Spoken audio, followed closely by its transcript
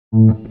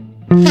Dr.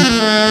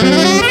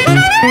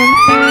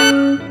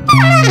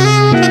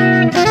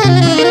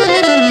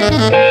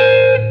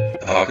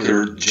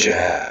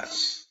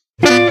 Jazz.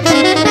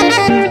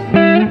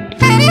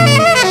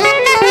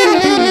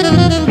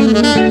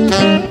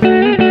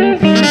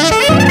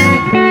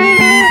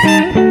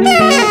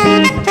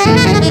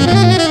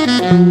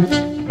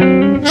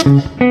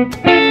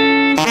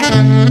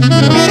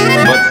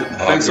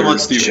 Thanks so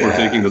much, Steve, for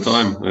taking the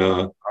time.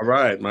 All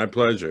right, my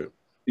pleasure.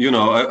 You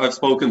know, I've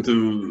spoken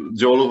to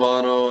Joe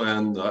Lovano,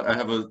 and I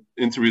have an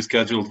interview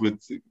scheduled with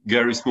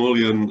Gary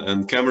Smullian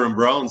and Cameron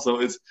Brown. So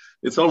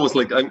it's almost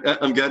like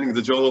I'm getting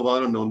the Joe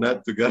Lovano no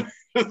net together.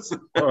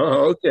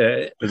 Oh,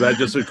 okay. Is that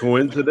just a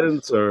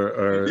coincidence,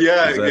 or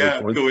yeah,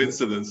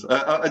 coincidence?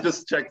 I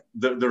just checked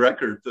the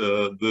record,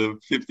 the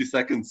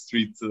 52nd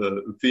Street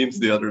themes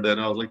the other day, and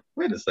I was like,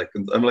 wait a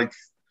second. I'm like,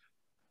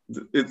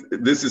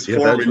 this is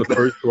forming. That's the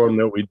first one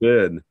that we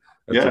did.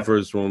 That's the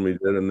first one we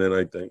did, and then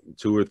I think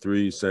 2 or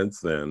 3 since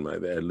then.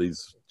 At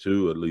least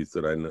 2, at least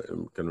that I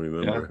can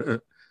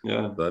remember.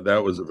 Yeah.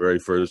 That was the very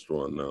first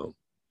one, though.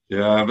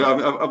 Yeah,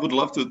 I would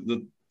love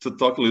to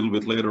talk a little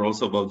bit later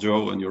also about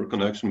Joe and your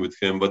connection with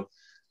him. But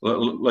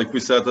like we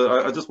said,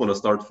 I just want to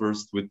start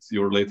first with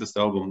your latest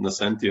album,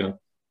 Nascentia.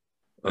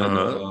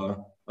 And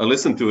I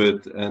listened to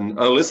it, and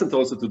I listened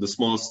also to the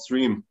Small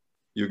stream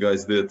you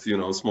guys did. You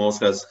know, Smalls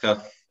has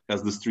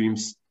the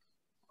streams.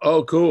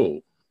 Oh,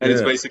 cool. And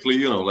it's basically,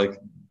 you know,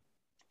 like,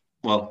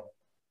 well,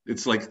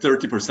 it's like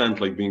 30%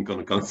 like being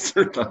on a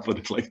concert. I put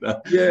it like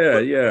that.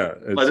 Yeah.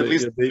 But at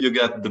least you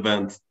get the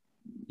band.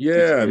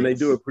 Yeah, and they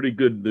do a pretty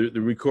good.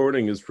 The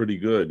recording is pretty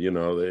good. You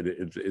know,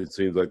 it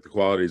seems like the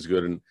quality is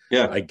good. And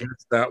I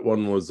guess that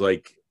one was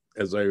like,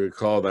 as I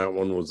recall, that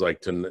one was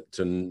like to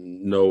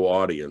no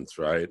audience,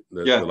 right?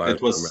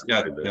 It was.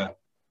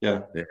 Yeah.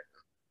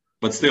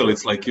 But still,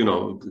 it's like, you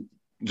know,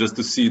 just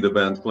to see the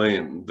band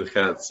playing, the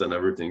hats and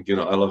everything, you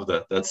know, I love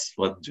that. That's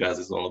what jazz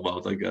is all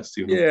about, I guess.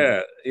 You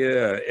know?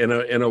 Yeah.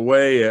 In a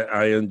way,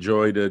 I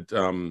enjoyed it.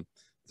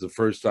 It's the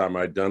first time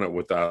I'd done it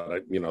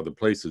without, you know, the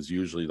place is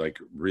usually like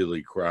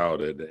really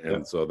crowded,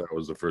 and so that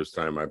was the first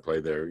time I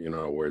played there, you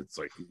know, where it's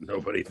like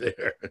nobody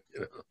there.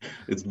 You know,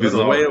 it's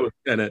bizarre. In a way, it was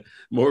kind of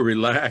more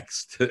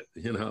relaxed,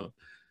 you know.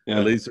 Yeah.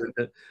 At least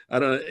I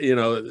don't, you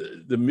know,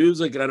 the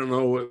music, I don't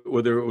know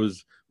whether it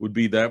would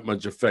be that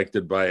much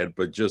affected by it,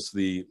 but just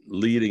the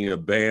leading a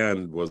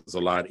band was a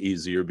lot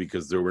easier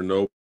because there were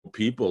no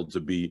people to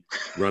be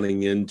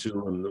running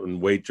into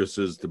and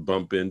waitresses to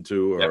bump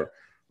into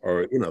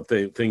or you know,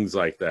 things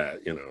like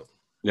that, you know.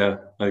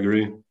 Yeah, I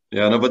agree.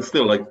 Yeah, no, but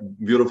still, like,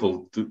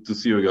 beautiful to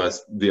see you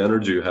guys, the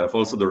energy you have.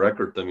 Also the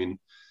record, I mean,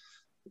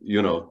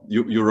 you know,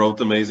 you wrote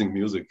amazing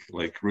music,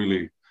 like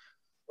really.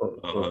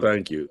 Well,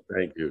 thank you.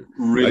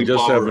 Really, I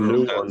just have a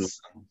new one.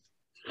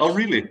 Oh,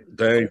 really?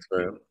 Thanks,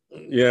 man.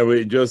 Yeah,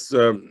 we just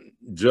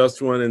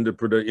went into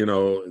production. You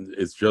know,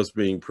 it's just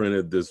being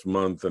printed this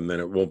month, and then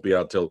it won't be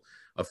out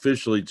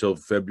officially till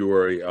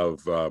February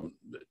of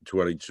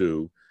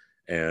 22,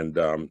 and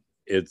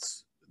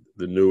it's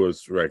the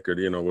newest record.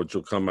 You know, which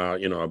will come out,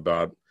 you know,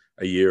 about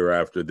a year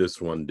after this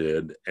one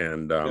did,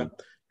 and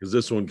because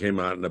this one came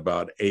out in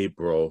about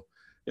April,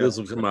 this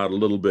will come out a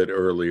little bit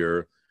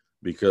earlier.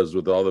 Because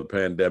with all the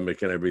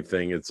pandemic and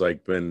everything, it's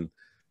like been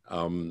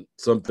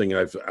something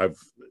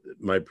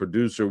my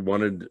producer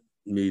wanted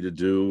me to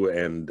do,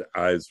 and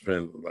I've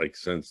spent like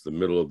since the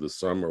middle of the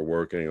summer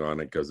working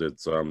on it, because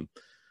it's a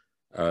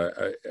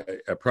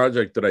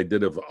project that I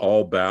did of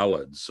all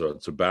ballads, so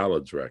it's a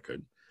ballads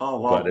record. Oh,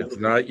 wow. But it's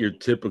not your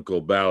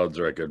typical ballads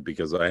record,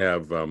 because I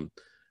have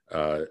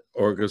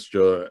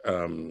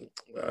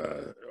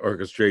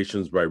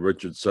orchestrations by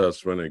Richard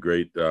Sussman, a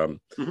great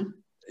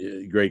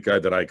great guy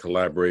that I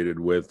collaborated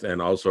with,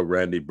 and also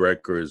Randy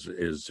Brecker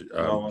is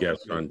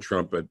guest on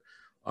trumpet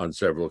on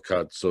several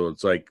cuts. So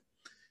it's like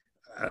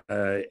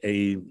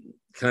a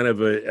kind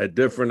of a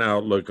different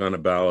outlook on a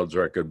ballads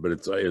record, but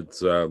it's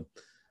you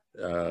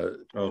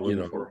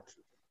know,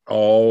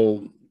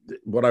 all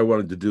what I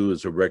wanted to do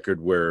is a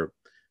record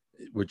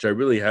which I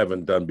really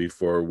haven't done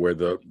before, where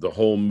the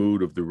whole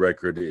mood of the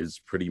record is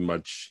pretty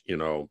much, you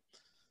know,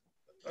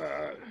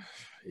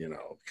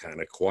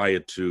 kind of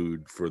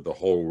quietude for the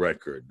whole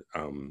record,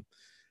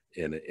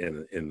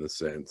 in the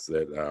sense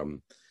that,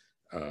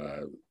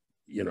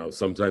 you know,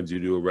 sometimes you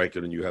do a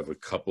record and you have a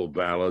couple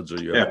ballads,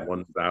 or you have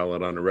one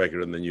ballad on a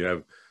record, and then you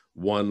have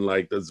one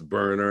like that's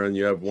burner, and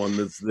you have one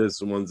that's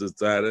this and one that's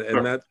that,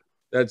 and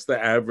that's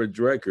the average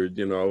record,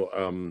 you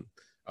know,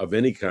 of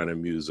any kind of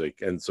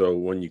music. And so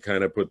when you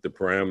kind of put the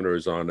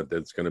parameters on it,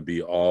 that's going to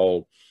be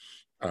all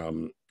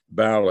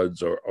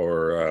ballads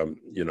or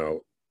you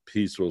know,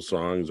 peaceful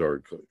songs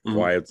or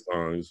quiet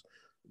songs,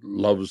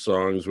 love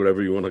songs,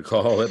 whatever you want to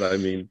call it. I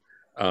mean,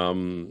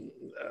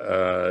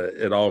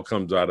 it all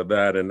comes out of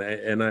that, and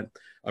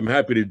I'm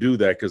happy to do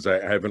that, because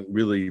I haven't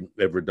really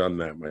ever done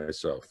that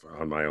myself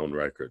on my own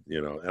record,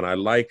 you know. And I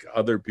like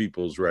other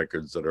people's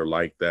records that are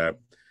like that,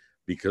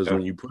 because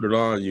when you put it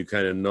on, you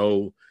kind of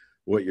know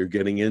what you're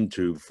getting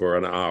into for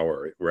an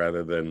hour,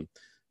 rather than,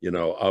 you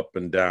know, up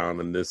and down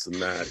and this and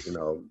that, you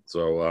know.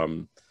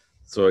 So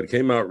So it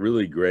came out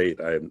really great.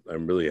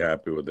 I'm really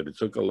happy with it. It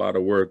took a lot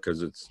of work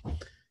because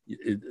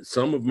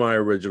some of my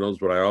originals,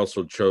 but I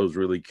also chose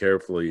really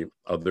carefully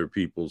other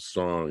people's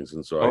songs,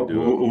 and so I do.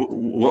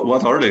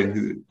 What are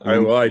they?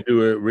 I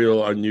do a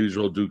real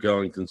unusual Duke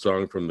Ellington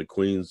song from the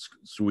Queen's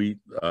Suite.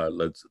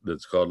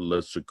 That's called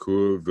Le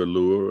Secours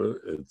Velours.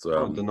 It's I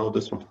don't know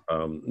this one.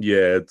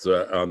 Yeah, it's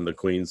on the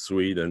Queen's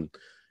Suite, and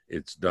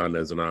it's done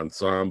as an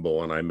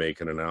ensemble, and I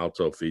make it an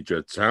alto feature.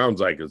 It sounds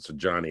like it's a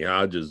Johnny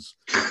Hodges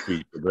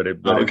feature, but it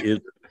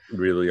isn't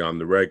really on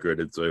the record.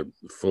 It's a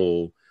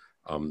full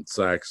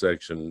sax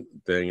section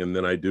thing, and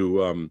then I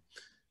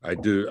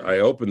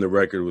open the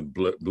record with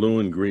Blue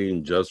and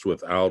Green, just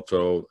with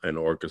alto and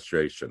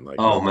orchestration.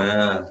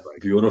 Man,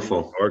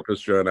 beautiful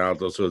orchestra and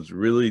alto. So it's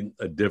really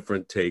a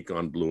different take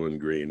on Blue and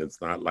Green.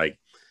 It's not like,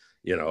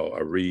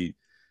 a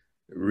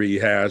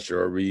rehash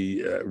or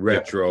a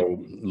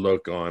retro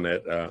look on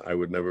it. I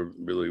would never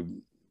really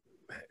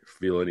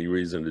feel any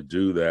reason to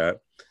do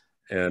that.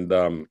 And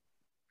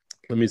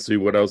let me see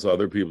what else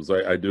other people's.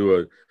 I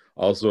do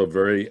also a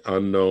very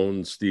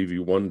unknown Stevie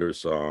Wonder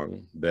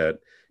song that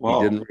he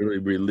didn't really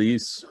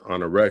release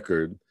on a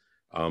record.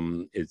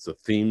 It's a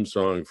theme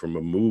song from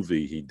a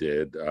movie he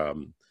did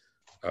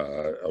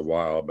a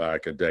while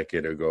back, a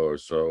decade ago or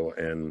so,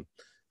 and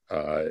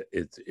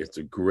it's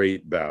a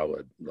great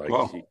ballad.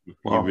 He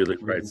really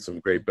writes some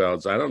great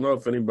ballads. I don't know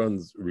if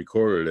anyone's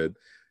recorded it.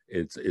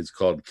 It's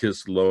called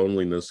 "Kiss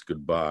Loneliness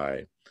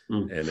Goodbye,"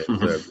 and it's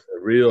a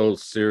real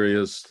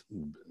serious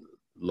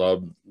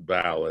love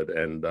ballad.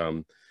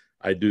 And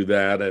I do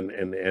that,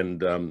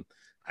 and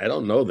I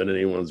don't know that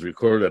anyone's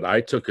recorded it.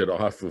 I took it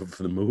off of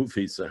the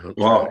movie soundtrack.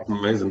 Wow,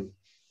 amazing!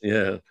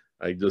 Yeah,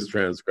 I just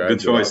transcribed.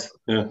 Good choice.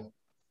 Yeah,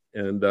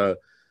 and let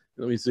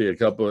me see a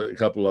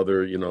couple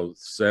other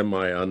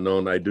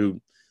semi-unknown. I do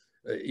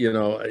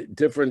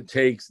different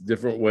takes,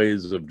 different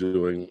ways of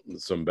doing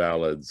some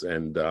ballads,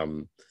 and I'll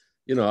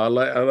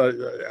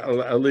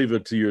leave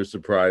it to your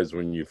surprise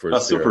when you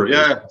first hear super. it.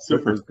 Yeah,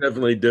 super. It's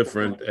definitely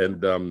different,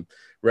 and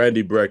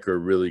Randy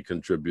Brecker really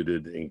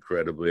contributed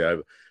incredibly.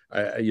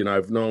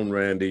 I've known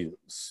Randy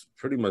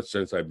pretty much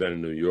since I've been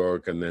in New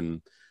York, and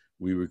then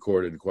we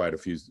recorded quite a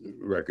few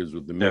records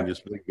with the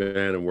Mingus Big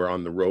Band, and we're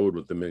on the road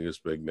with the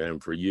Mingus Big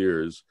Band for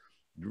years.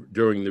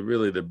 During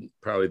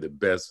probably the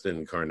best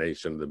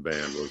incarnation of the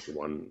band was the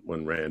one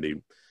when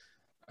Randy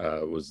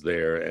was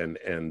there,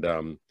 and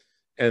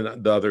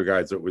the other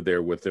guys that were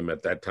there with him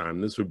at that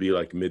time. This would be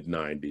like mid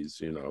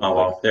 '90s,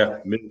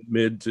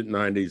 mid to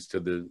 '90s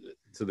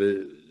to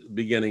the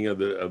beginning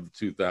of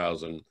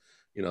 2000.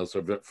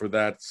 So for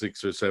that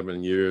 6 or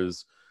 7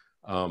 years,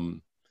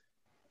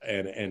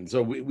 and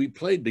so we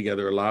played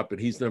together a lot, but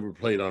he's never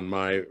played on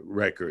my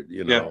record,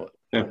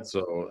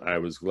 So I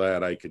was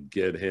glad I could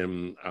get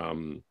him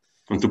and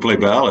to play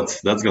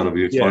ballads. That's going to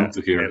be fun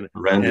to hear.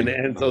 Randy.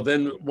 And so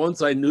then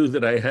once I knew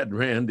that I had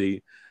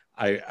Randy,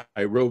 I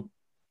wrote,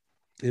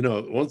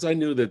 once I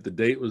knew that the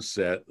date was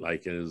set,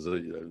 like it was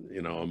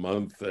a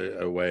month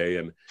away,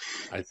 and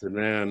I said,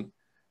 man,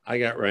 I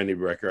got Randy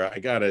Brecker. I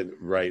got to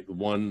write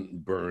one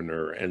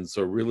burner. And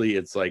so really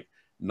it's like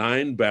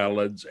 9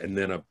 ballads and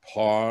then a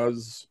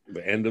pause,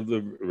 the end of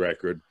the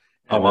record.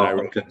 And I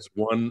wrote this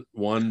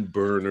one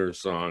burner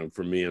song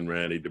for me and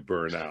Randy to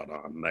burn out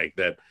on, like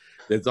that.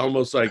 It's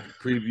almost like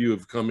a preview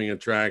of coming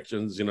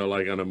attractions,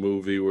 like on a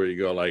movie where you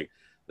go like,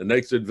 the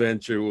next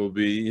adventure will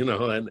be,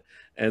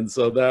 and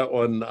so that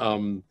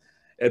one,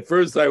 at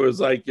first I was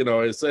like,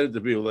 I said it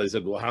to people, I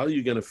said, well, how are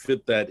you going to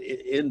fit that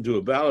into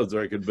a ballads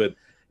record? But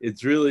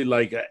it's really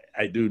like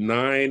I do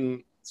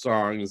 9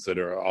 songs that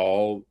are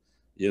all,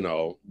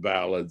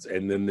 ballads.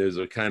 And then there's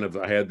a kind of,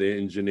 I had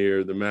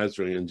the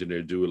mastering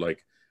engineer do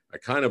like a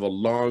kind of a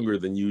longer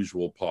than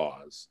usual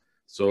pause.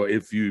 So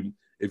if you're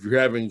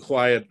having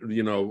quiet,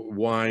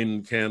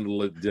 wine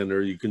candlelit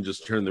dinner, you can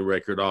just turn the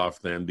record off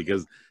then,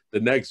 because the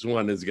next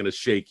one is going to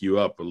shake you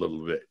up a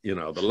little bit,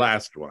 the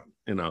last one,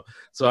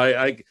 So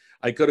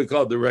I could have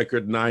called the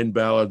record 9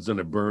 ballads and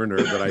a burner,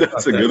 but I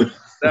thought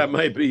that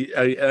might be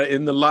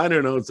in the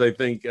liner notes. I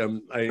think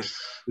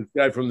this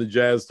guy from the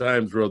Jazz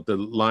Times wrote the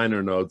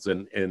liner notes,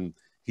 and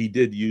he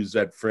did use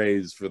that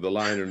phrase for the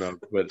liner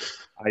notes, but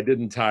I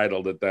didn't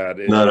title it that.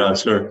 No,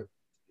 sure.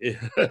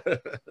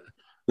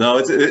 No,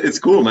 it's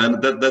cool, man.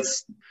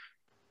 That's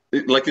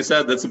like you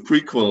said, that's a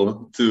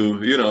prequel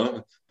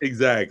to,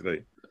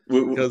 Exactly.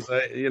 Because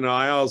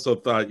I also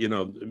thought,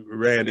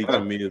 Randy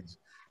to me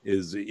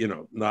is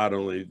not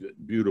only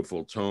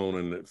beautiful tone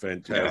and a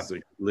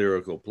fantastic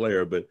lyrical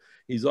player, but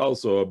he's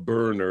also a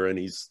burner, and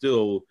he's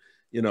still,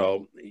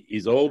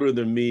 he's older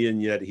than me,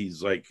 and yet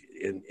he's like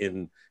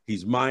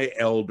he's my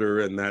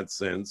elder in that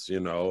sense,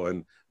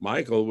 and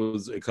Michael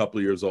was a couple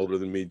of years older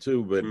than me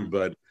too,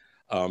 but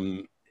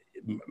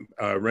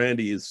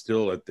Randy is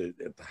still at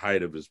the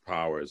height of his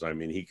powers. I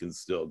mean, he can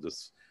still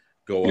just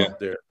go up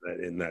there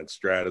in that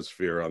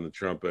stratosphere on the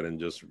trumpet and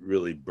just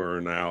really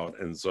burn out.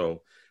 And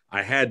so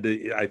I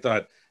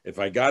thought if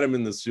I got him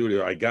in the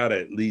studio, I got to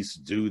at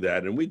least do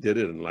that. And we did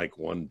it in like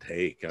one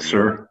take.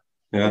 Sure.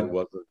 Yeah.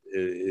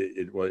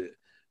 It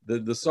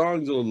the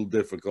song's a little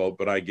difficult,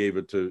 but I gave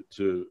it to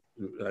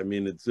I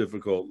mean, it's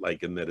difficult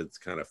like in that it's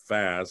kind of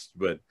fast,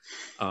 but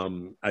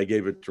I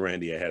gave it to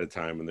Randy ahead of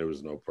time and there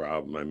was no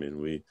problem. I mean,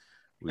 we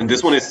and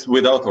this one is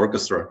without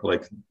orchestra,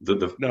 like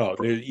no,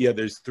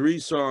 there's 3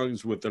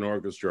 songs with an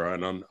orchestra,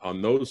 and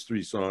on those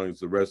 3 songs,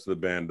 the rest of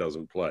the band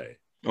doesn't play.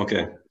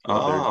 Okay.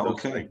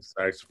 Okay. Like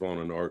saxophone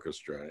and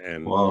orchestra,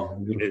 and wow,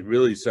 it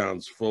really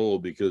sounds full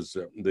because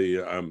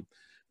the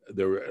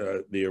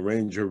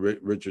arranger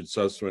Richard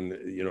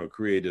Sussman, you know,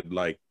 created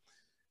like,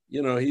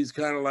 you know, he's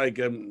kind of like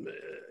in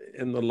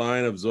the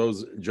line of Joe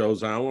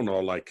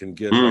Zawinul, like can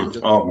get like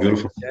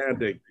just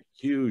gigantic,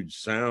 huge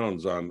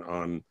sounds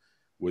on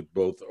with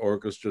both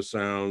orchestra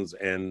sounds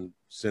and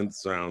synth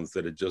sounds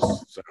that it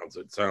just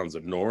sounds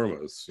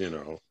enormous, you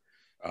know,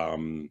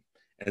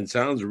 and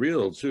sounds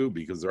real too,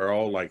 because they're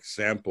all like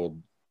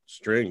sampled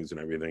strings and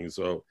everything.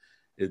 So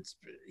it's,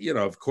 you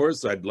know, of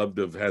course I'd love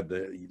to have had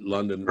the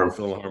London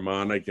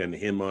Philharmonic and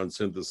him on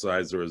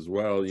synthesizer as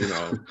well, you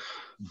know,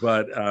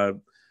 but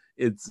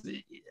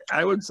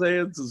I would say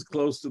it's as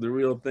close to the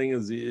real thing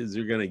as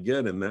you're going to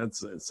get in that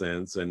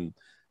sense.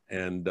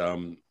 And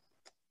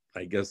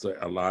I guess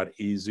a lot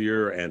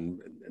easier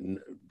and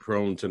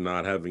prone to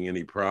not having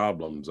any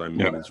problems. I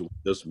mean, it's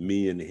just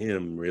me and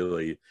him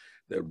really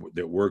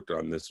that worked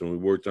on this, and we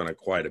worked on it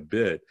quite a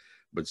bit,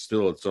 but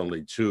still it's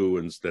only 2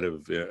 instead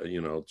of,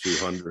 you know,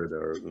 200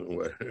 or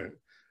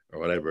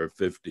whatever,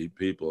 50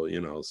 people,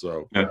 you know,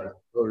 so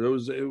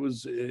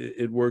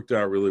it worked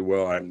out really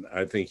well.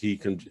 I think he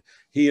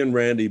and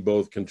Randy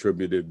both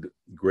contributed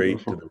great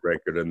to the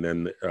record, and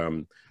then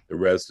the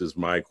rest is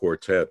my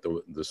quartet,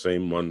 the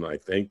same one I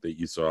think that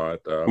you saw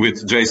it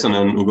with Jason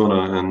and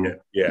Ugonna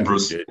and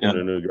Bruce, Jason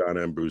and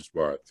Ugonna and Bruce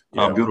Barth.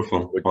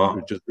 Beautiful,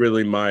 which is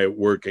really my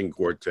working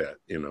quartet,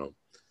 you know.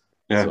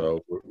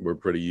 So we're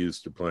pretty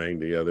used to playing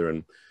together,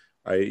 and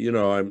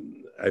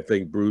I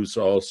think Bruce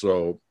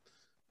also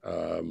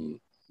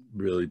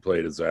really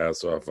played his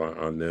ass off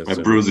on this.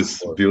 And Bruce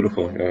is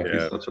beautiful.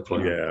 He's such a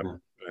player.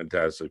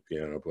 Fantastic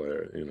piano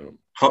player, you know.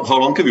 How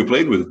long have you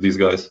played with these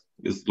guys?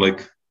 It's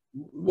like,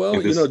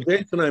 well, you know,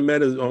 Jason I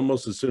met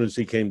almost as soon as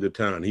he came to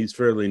town. He's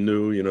fairly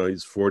new, you know,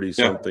 he's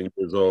 40-something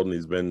years old, and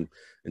he's been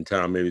in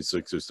town maybe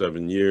 6 or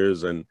 7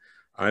 years. And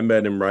I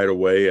met him right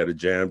away at a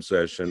jam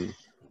session,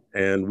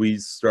 and we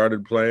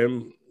started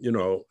playing, you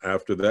know,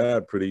 after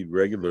that pretty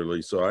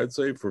regularly. So I'd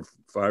say for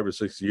 5 or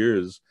 6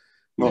 years,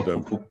 we've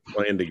been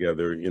playing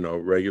together, you know,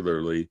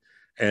 regularly.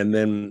 And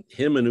then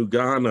him and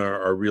Ugonna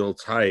are real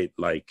tight,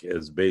 like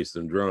as bass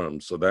and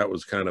drums. So that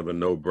was kind of a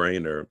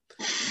no-brainer.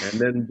 And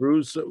then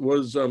Bruce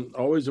was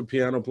always a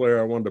piano player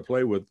I wanted to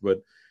play with,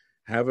 but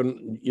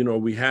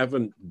we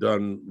haven't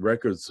done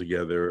records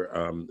together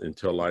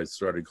until I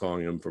started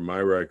calling him for my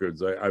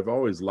records. I've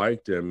always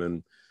liked him,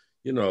 and,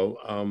 you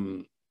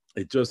know,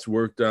 it just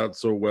worked out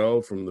so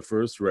well from the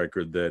first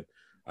record that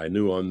I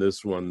knew on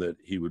this one that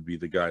he would be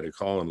the guy to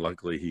call, and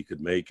luckily he could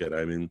make it.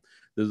 I mean,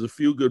 there's a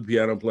few good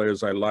piano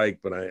players I like,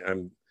 but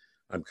I'm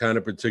kind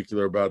of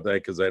particular about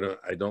that because I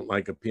don't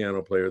like a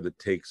piano player that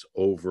takes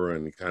over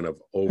and kind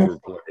of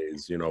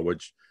overplays, you know,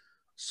 which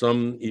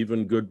some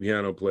even good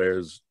piano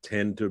players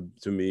tend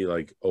to me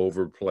like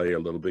overplay a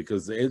little bit,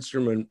 because the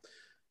instrument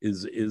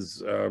is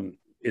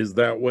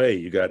that way.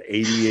 You got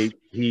 88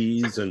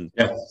 keys, and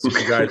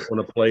some guys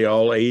want to play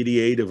all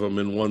 88 of them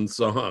in one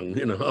song,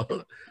 you know,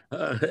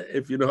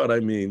 if you know what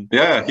I mean.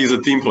 Yeah, he's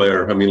a team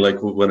player. I mean,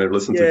 like when I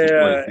listen to him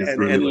play, he's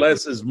really and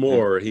less is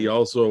more. He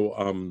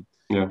also,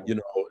 you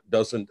know,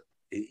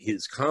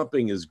 his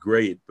comping is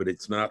great, but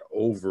it's not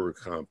over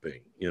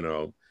comping, you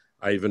know.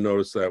 I even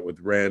noticed that with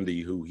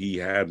Randy, who he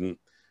hadn't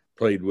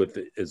played with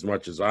as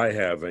much as I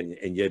have,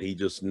 and yet he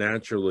just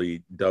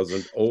naturally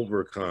doesn't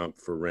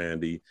overcomp for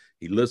Randy.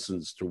 He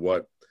listens to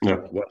what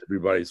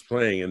everybody's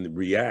playing and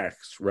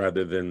reacts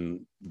rather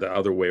than the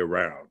other way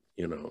around,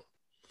 you know.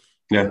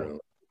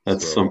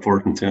 That's so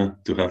important, to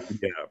have.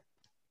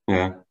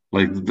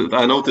 Like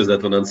I noticed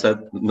that when I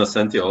said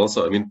Nascentia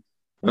also. I mean,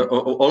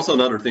 also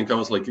another thing, I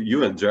was like,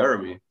 you and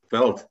Jeremy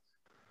Pelt.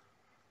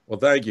 Well,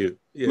 thank you.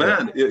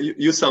 Man,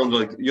 you sound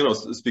like, you know,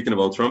 speaking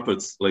about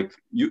trumpets, like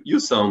you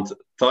sound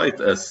tight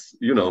as,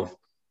 you know.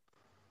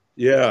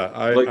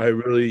 I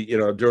really, you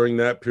know, during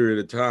that period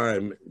of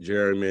time,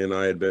 Jeremy and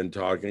I had been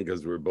talking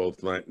because we were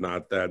both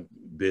not that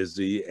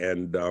busy,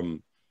 and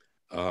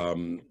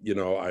you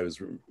know, I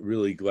was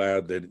really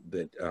glad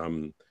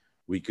that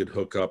we could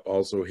hook up.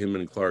 Also, him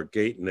and Clark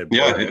Gayton had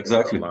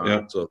exactly.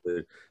 So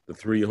the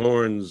 3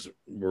 horns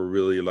were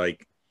really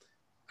like,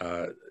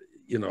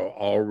 you know,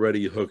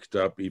 already hooked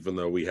up, even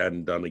though we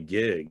hadn't done a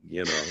gig,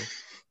 you know.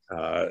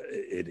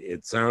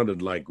 It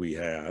sounded like we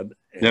had,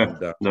 and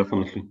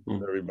definitely.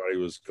 Everybody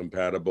was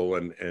compatible,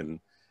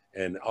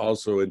 and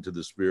also into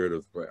the spirit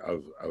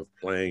of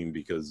playing,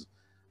 because,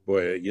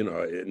 boy, you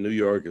know, in New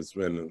York, it's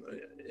been,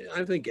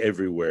 I think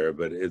everywhere,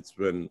 but it's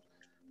been,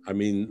 I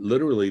mean,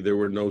 literally there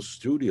were no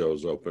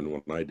studios open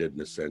when I did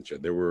Nascentia.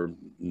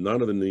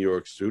 None of the New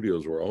York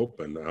studios were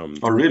open.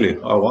 Oh, really?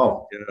 Oh,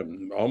 wow. Yeah,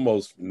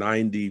 almost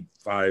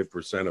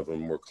 95% of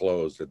them were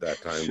closed at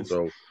that time.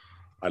 So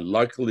I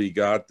luckily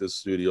got this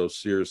studio,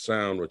 Sears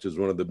Sound, which is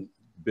one of the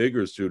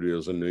bigger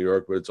studios in New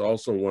York, but it's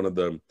also one of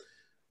the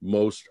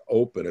most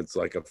open. It's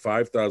like a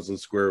 5,000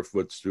 square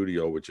foot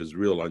studio, which is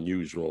real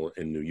unusual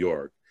in New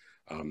York.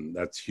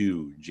 That's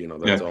huge, you know,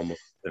 that's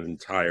almost an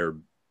entire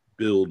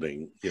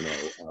building, you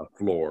know,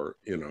 floor,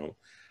 you know,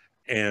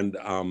 and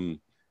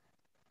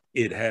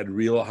it had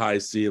real high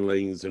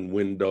ceilings and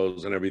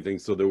windows and everything.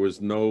 So there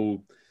was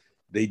no,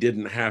 they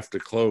didn't have to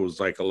close.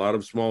 Like a lot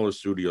of smaller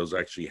studios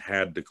actually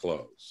had to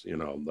close, you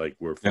know, like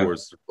were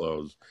forced to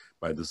close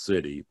by the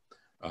city.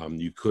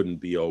 You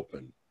couldn't be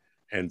open.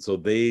 And so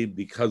they,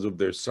 because of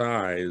their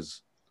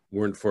size,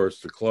 weren't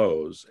forced to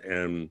close.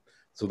 And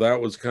so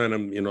that was kind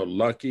of, you know,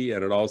 lucky.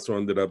 And it also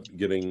ended up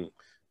getting,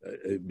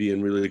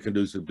 being really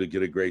conducive to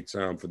get a great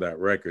sound for that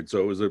record. So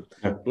it was a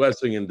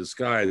blessing in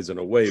disguise in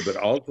a way, but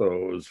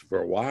also it was,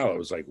 for a while, it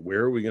was like,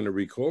 where are we going to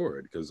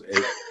record? Because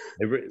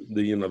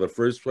you know, the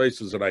first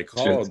places that I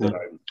called that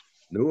I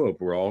knew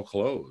of were all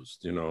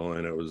closed, you know,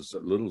 and it was a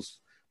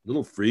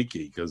little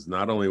freaky because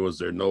not only was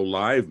there no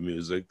live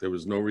music, there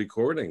was no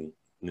recording,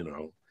 you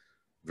know,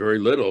 very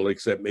little,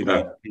 except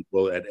maybe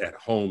people at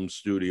home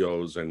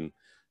studios and,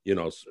 you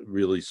know,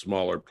 really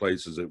smaller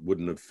places that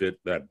wouldn't have fit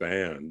that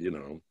band, you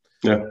know.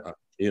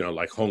 You know,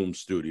 like home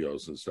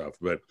studios and stuff.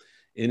 But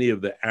any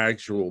of the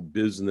actual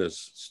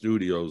business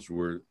studios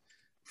were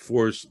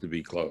forced to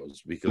be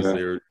closed because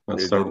they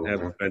didn't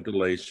have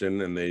ventilation,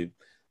 and they,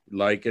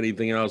 like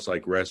anything else,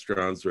 like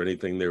restaurants or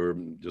anything, they were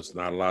just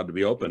not allowed to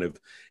be open.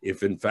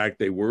 If in fact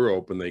they were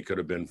open, they could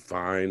have been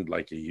fined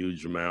like a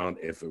huge amount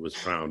if it was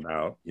found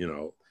out, you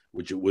know,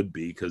 which it would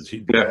be, because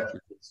you'd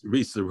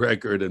reach the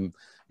record, and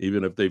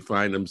even if they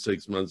find them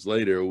 6 months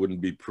later, it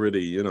wouldn't be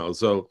pretty, you know.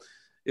 So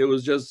it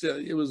was just,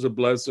 it was a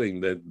blessing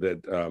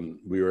that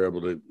we were able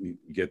to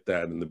get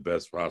that in the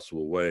best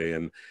possible way.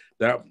 And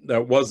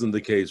that wasn't the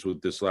case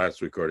with this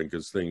last recording,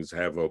 because things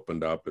have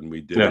opened up, and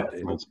we did it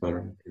in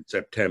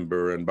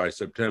September. And by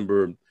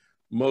September,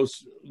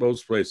 most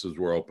places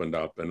were opened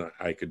up, and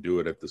I could do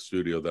it at the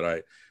studio that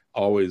I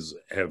always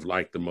have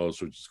liked the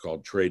most, which is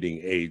called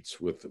Trading Eights,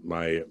 with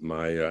my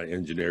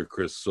engineer,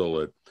 Chris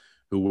Sullett,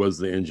 who was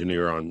the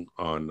engineer on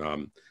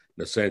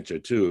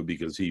Nascentia too,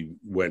 because he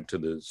went to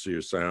the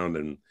Sears Sound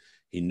and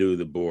he knew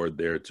the board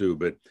there too.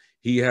 But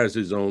he has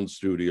his own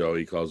studio.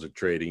 He calls it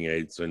Trading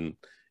Eights, and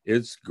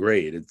it's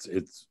great.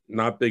 It's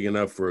not big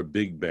enough for a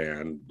big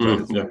band,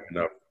 but it's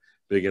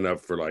big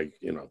enough for, like,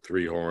 you know,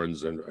 3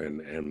 horns and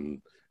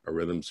a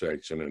rhythm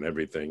section and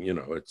everything. You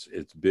know,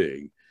 it's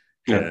big,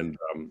 and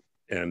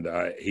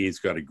he's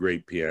got a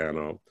great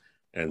piano,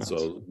 and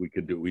so we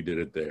did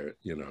it there.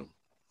 You know.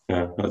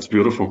 Yeah, that's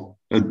beautiful.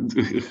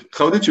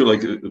 How did you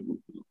like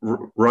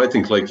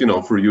writing, like, you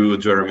know, for you,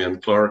 Jeremy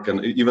and Clark,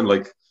 and even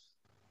like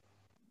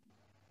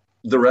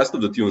the rest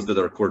of the tunes that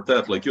are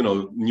quartet, like, you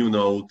know, New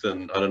Note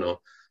and I don't know,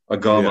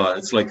 Agava.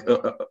 It's like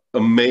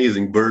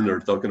amazing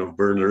burner. Talking of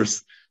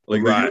burners,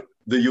 like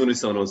the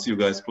unisonos you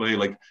guys play.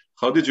 Like,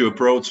 how did you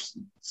approach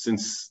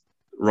since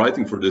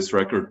writing for this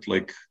record?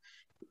 Like,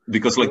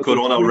 because like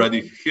Corona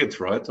already hit,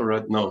 right?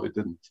 Or no, it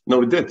didn't.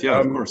 No, it did. Yeah,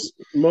 of course.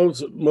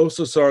 Most of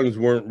the songs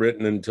weren't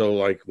written until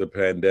like the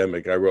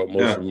pandemic. I wrote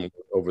most of them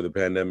over the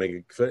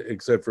pandemic,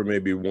 except for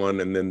maybe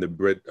one. And then the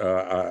Brit,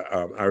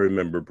 I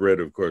remember Brit,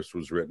 of course,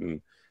 was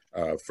written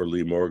for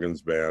Lee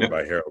Morgan's band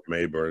by Harold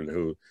Mayburn,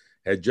 who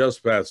had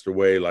just passed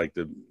away like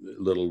the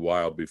little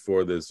while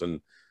before this. And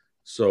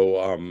so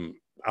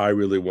I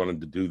really wanted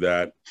to do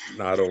that,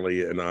 not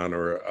only in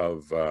honor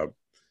of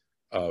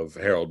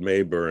Harold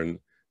Mayburn,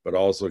 but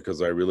also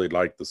because I really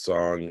liked the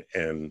song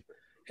and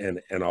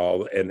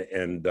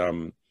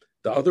the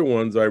other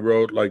ones I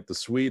wrote, like the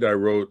suite I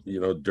wrote, you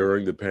know,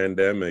 during the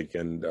pandemic,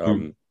 and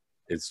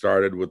it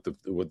started with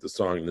the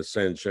song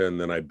Nascentia, and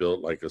then I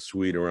built like a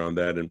suite around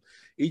that, and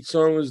each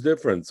song was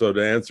different. So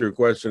to answer your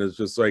question, it's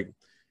just like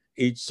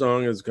each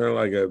song is kind of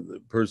like a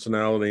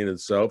personality in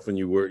itself, and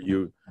you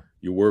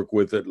work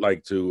with it,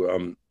 like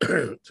to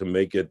to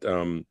make it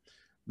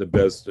the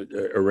best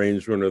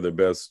arrangement or the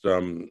best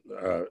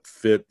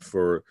fit.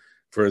 For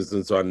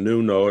instance, on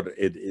New Note,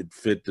 it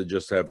fit to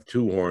just have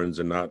 2 horns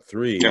and not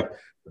 3.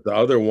 The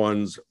other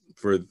ones,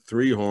 for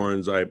 3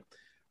 horns, I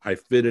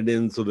fit it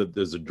in so that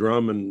there's a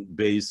drum and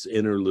bass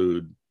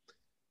interlude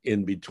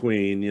in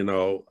between, you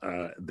know,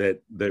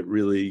 that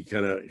really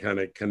kind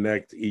of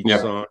connect each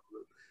song.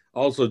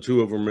 Also,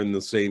 2 of them are in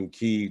the same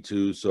key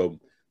too, so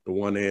the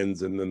one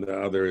ends and then the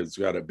other has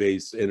got a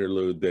bass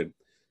interlude that,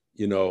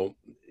 you know,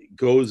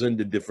 goes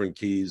into different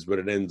keys, but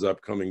it ends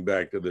up coming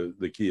back to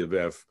the key of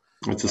F.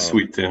 It's a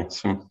sweet thing.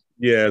 So.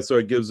 Yeah, so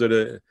it gives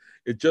it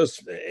it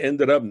just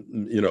ended up,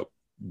 you know,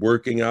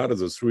 working out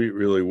as a suite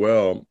really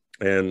well.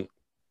 And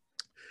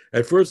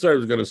at first I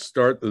was going to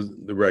start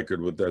the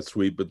record with that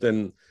suite, but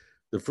then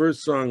the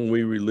first song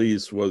we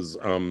released was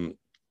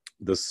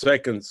the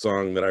second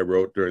song that I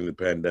wrote during the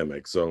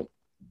pandemic. So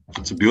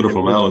it's a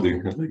beautiful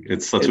melody.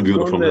 It's such a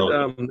beautiful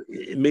melody.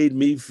 It made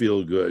me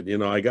feel good. You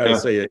know, I got to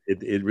say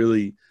it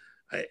really,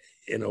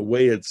 in a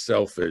way, it's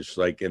selfish,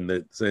 like in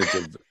the sense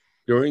of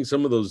during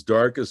some of those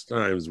darkest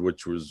times,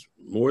 which was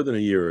more than a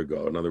year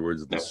ago, in other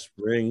words, the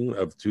spring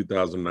of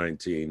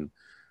 2019,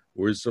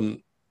 were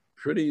some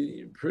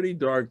pretty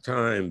dark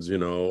times, you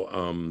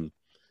know.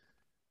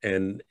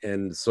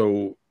 And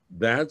so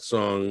that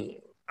song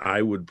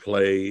I would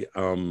play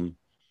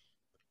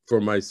for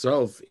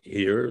myself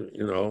here,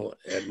 you know,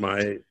 at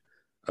my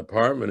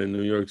apartment in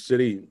New York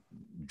City,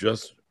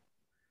 just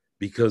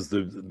because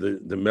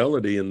the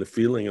melody and the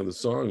feeling of the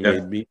song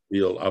made me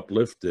feel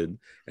uplifted.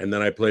 And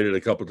then I played it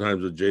a couple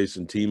times with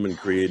Jason Tiemann,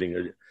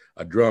 creating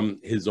a drum,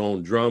 his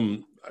own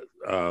drum,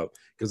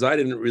 because I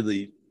didn't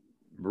really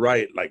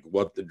write like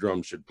what the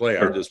drum should play.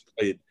 I just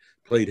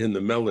played him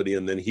the melody,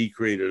 and then he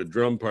created a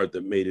drum part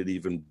that made it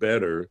even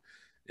better.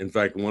 In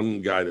fact,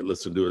 one guy that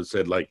listened to it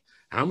said, like,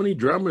 how many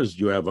drummers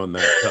do you have on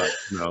that cut?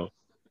 You know,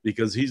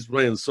 because he's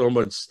playing so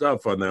much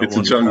stuff on that. It's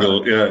a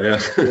jungle,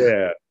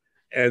 yeah.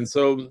 And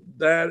so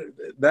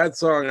that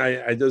song,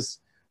 I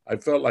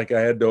felt like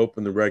I had to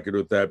open the record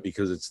with that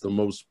because it's the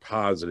most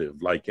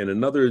positive. Like in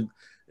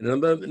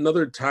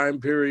another time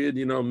period,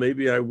 you know,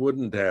 maybe I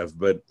wouldn't have,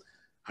 but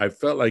I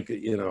felt like,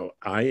 you know,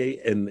 I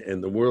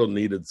and the world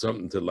needed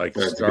something to like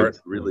start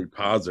really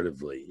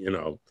positively, you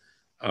know.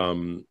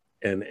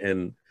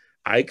 And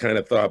I kind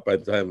of thought by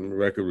the time the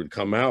record would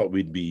come out,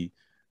 we'd be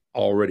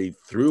already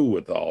through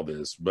with all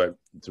this. But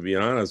to be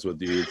honest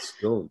with you,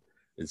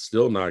 it's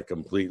still not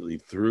completely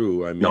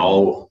through. I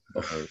mean,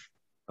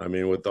 I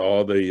mean, with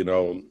all the, you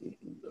know,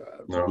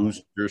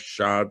 booster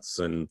shots,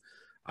 and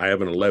I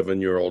have an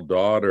 11-year-old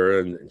daughter,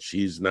 and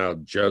she's now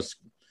just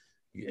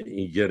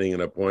getting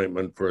an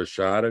appointment for a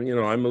shot. And, you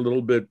know, I'm a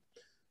little bit,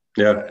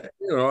 you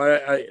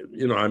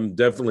know, I'm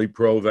definitely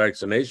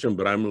pro-vaccination,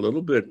 but I'm a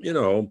little bit, you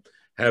know,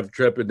 have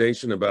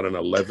trepidation about an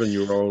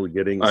 11-year-old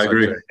getting such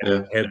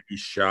a heavy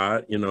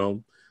shot, you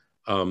know.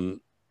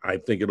 I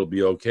think it'll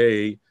be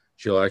okay.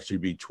 She'll actually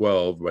be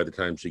 12 by the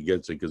time she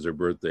gets it, because her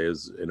birthday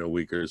is in a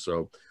week or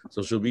so.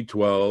 So she'll be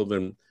 12,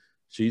 and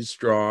she's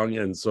strong.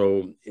 And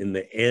so in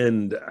the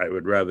end, I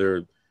would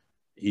rather,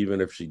 even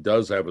if she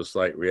does have a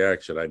slight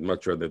reaction, I'd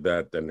much rather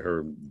that than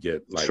her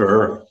get like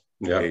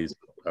days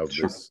of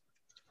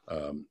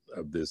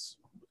this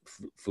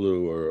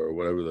flu or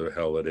whatever the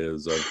hell it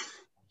is.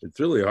 It's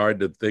really hard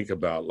to think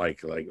about.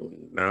 Like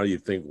now you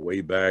think way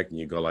back and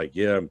you go like,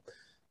 yeah,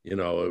 you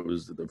know, it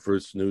was the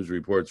first news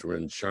reports were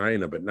in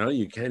China, but now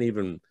you can't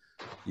even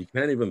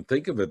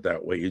think of it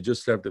that way. You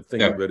just have to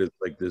think of it as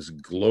like this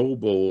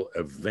global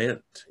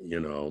event, you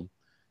know,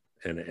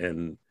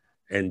 and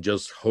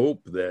just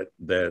hope that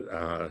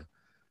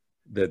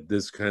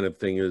this kind of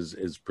thing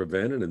is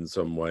prevented in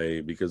some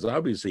way, because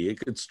obviously it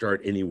could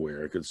start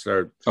anywhere. It could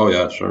start. Oh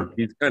yeah, sure.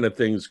 These kind of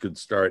things could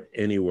start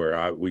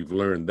anywhere. We've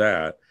learned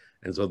that.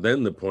 And so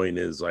then the point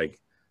is like,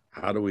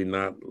 how do we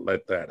not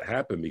let that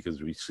happen?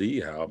 Because we see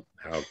how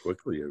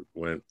quickly it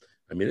went.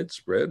 I mean, it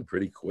spread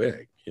pretty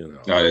quick, you know.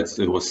 Yeah,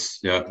 it was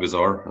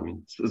bizarre. I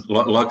mean,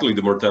 luckily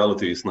the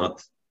mortality is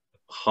not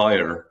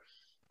higher.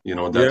 You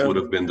know, that would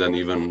have been then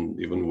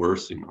even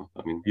worse. You know,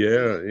 I mean.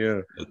 Yeah.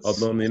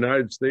 Although in the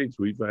United States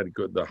we've had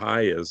the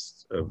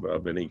highest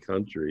of any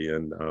country,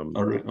 and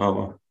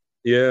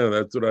yeah,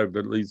 that's what I've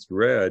at least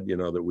read. You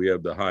know, that we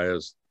have the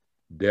highest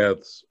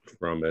deaths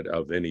from it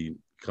of any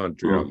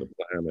country on the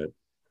planet.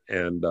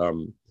 And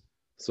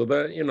so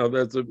that, you know,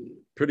 that's a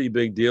pretty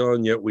big deal.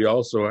 And yet we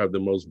also have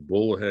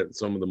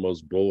some of the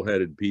most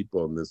bullheaded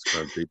people in this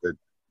country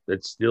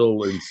that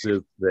still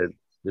insist that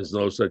there's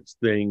no such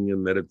thing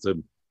and that it's a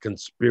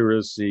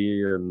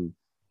conspiracy and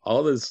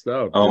all this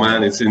stuff. Oh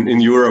man, it's in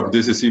Europe,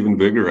 this is even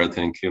bigger, I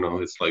think. You know,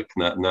 it's like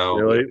now.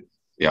 Really?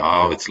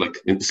 Yeah, it's like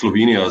in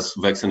Slovenia's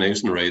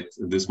vaccination rate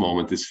at this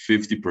moment is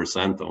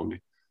 50%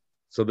 only.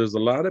 So there's a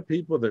lot of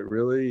people that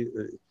really,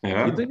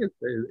 you think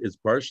it's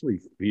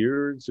partially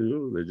fear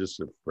too? They're just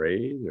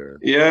afraid, or?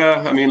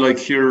 Yeah, I mean, like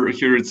here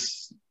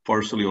it's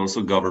partially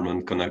also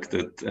government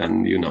connected,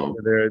 and you know,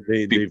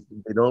 they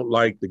don't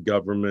like the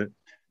government.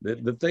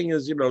 The thing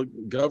is, you know,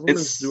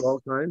 governments do all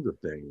kinds of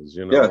things.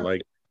 You know,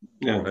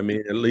 I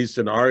mean, at least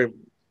in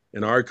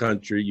our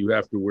country, you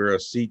have to wear a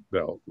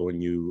seatbelt when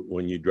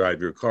you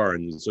drive your car,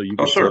 and so you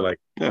can say like,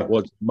 well,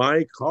 it's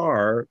my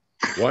car.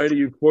 Why are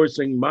you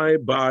forcing my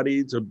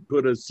body to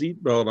put a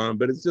seatbelt on?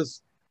 But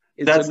it's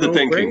that's the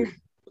thinking.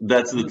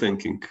 That's the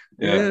thinking.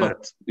 Yeah,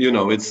 but you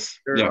know,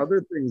 there are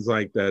other things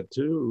like that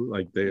too.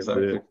 Like this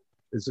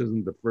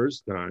isn't the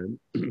first time.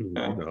 You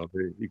know,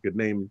 you could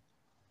name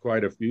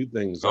quite a few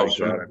things like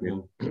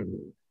that.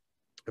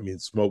 I mean,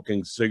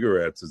 smoking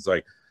cigarettes. It's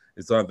like,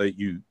 it's not that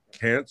you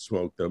can't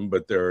smoke them,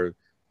 but there are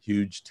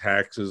huge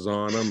taxes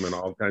on them and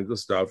all kinds of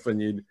stuff,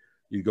 and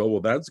you go,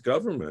 well, that's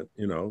government,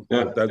 you know,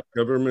 that's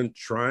government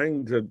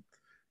trying to,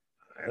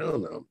 I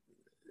don't know,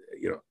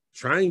 you know,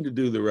 trying to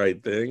do the right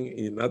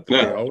thing. Not that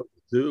they always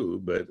do,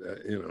 but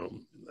you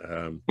know.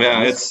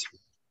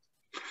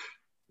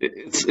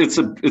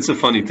 It's a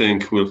funny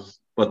thing.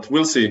 But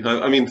we'll see.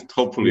 I mean,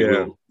 hopefully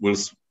we'll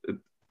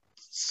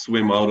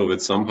swim out of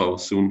it somehow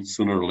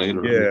sooner or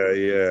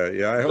later.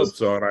 Yeah. I hope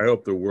so, and I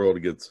hope the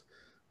world gets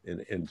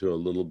into a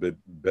little bit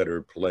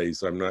better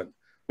place. I'm not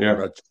Yeah. I'm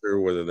not sure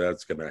whether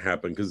that's going to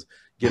happen, because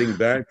getting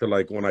back to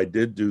like when I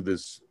did do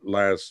this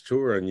last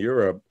tour in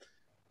Europe,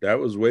 that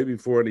was way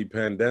before any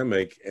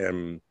pandemic,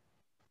 and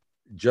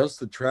just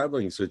the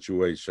traveling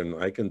situation,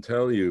 I can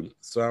tell you,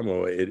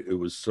 Samo, it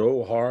was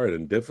so hard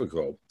and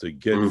difficult to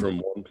get from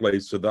one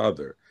place to the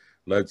other.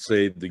 Let's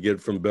say to get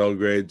from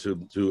Belgrade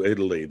to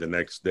Italy the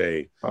next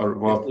day.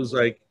 Well, it was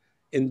like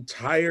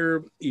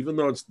entire, even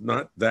though it's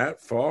not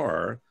that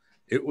far,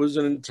 it was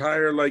an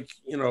entire, like,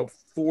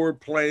 4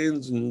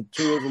 planes, and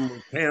 2 of them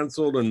were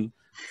canceled, and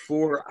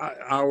 4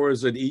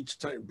 hours at each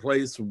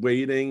place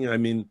waiting. I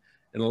mean,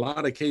 in a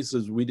lot of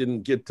cases, we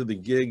didn't get to the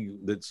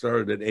gig that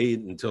started at 8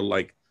 until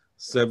like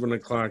 7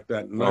 o'clock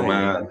that night. Oh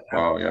man!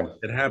 Wow, yeah.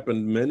 It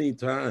happened many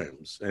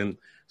times, and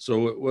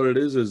so what it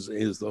is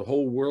the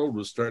whole world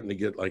was starting to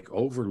get like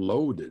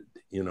overloaded,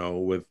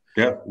 with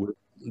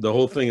the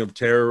whole thing of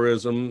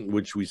terrorism,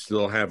 which we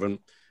still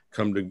haven't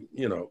come to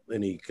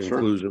any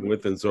conclusion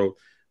with, and so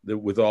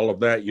with all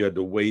of that, you had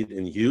to wait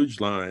in huge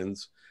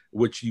lines,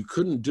 which you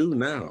couldn't do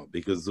now,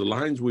 because the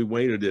lines we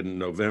waited in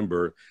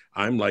November,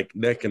 I'm like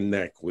neck and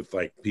neck with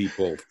like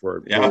people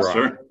for 4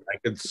 hours. I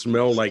could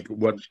smell like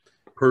what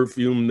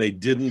perfume they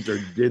didn't or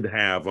did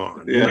have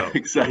on.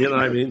 Exactly. You know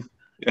what I mean?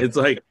 Yeah. It's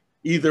like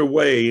either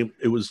way,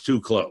 it was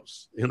too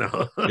close.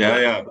 Yeah.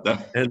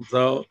 And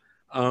so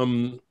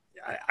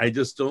I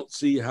just don't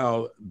see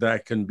how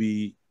that can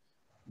be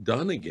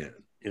done again.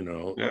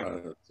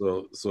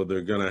 So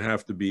they're gonna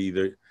have to be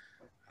there.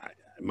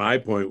 My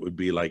point would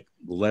be like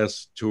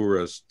less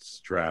tourists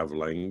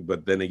traveling,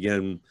 but then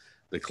again,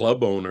 the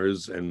club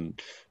owners and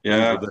people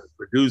that are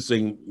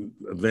producing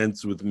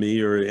events with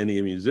me or any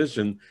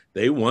musician,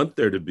 they want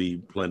there to be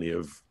plenty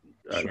of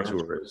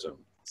tourism.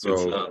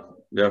 So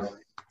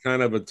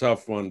kind of a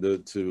tough one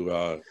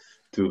to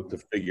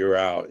figure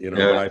out,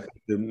 But I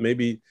think that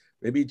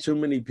maybe too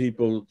many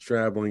people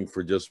traveling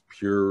for just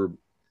pure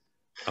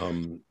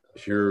kind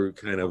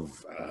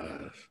of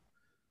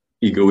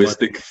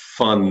egoistic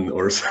fun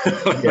or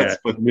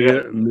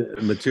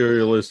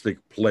materialistic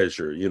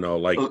pleasure, and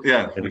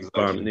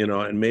fun,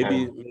 and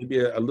maybe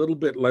a little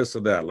bit less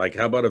of that. Like,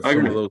 how about if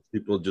some of those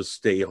people just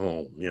stay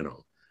home,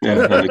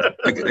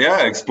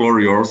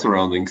 explore your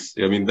surroundings.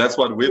 I mean, that's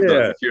what we've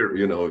done here,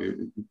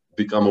 you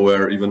become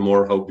aware even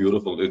more how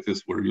beautiful it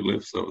is where you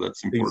live. So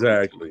that's important.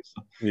 Exactly.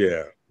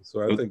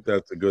 So I think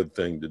that's a good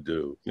thing to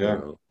do.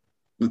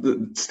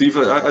 Steve,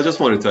 I just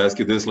wanted to ask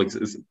you this, like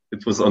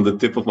it was on the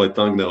tip of my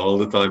tongue now all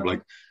the time,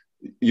 like,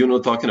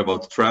 talking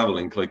about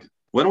traveling, like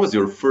when was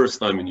your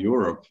first time in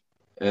Europe,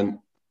 and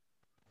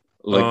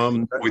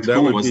like with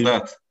whom was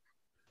that?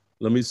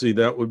 Let me see,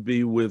 that would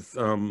be with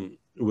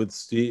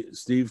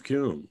Steve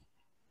Kuhn,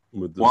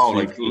 with the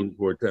Steve Kuhn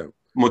Quartet.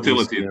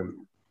 Motility.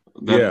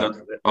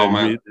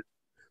 Man.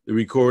 The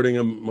recording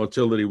of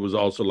Motility was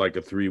also like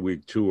a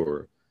 3-week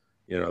tour.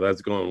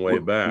 That's going way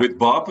back. With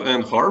Bob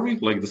and Harvey,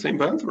 like the same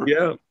band? Or?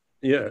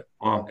 Yeah.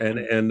 Wow. And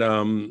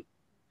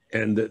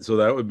so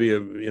that would be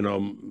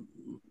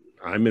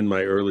I'm in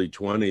my early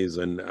 20s,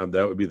 and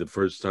that would be the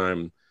first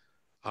time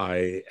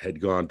I had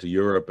gone to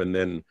Europe. And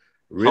then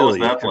really,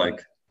 how was that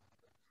like?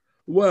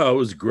 Well, it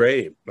was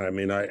great. I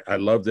mean, I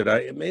loved it.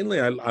 I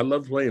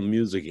love playing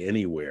music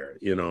anywhere,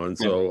 and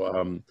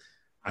so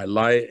I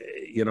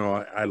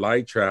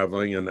like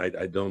traveling, and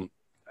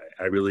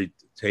I really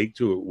take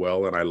to it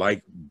well, and I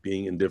like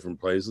being in different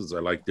places. I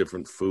like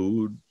different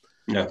food.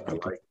 I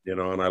like, and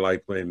I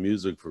like playing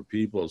music for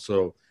people.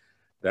 So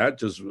that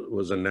just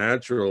was a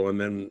natural. And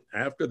then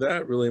after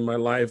that, really, my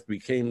life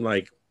became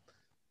like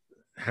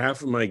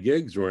half of my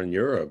gigs were in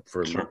Europe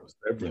for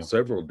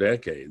several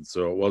decades.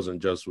 So it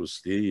wasn't just with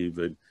Steve;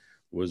 it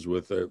was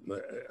with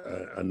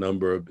a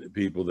number of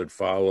people that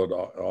followed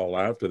all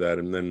after that,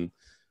 and then.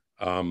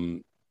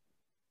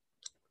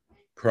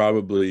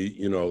 Probably,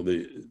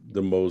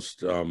 the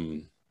most,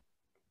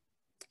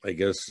 I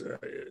guess,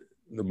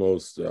 the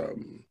most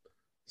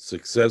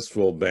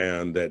successful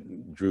band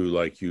that drew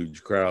like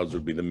huge crowds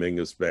would be the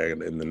Mingus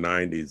Band in the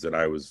 90s that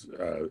I was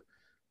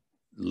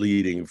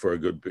leading for a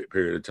good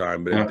period of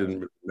time, but it didn't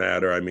really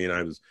matter. I mean,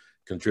 I was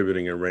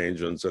contributing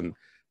arrangements, and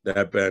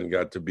that band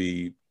got to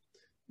be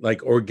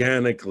like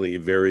organically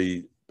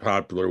very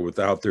popular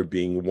without there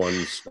being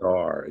one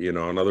star, In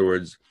other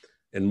words,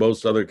 in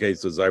most other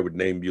cases, I would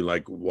name you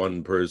like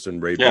one person,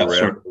 Ray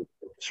Barretto.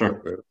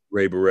 Sure.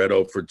 Ray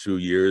Barretto for 2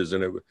 years,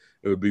 and it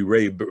would be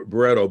Ray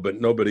Barretto,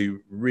 but nobody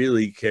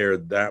really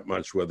cared that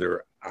much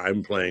whether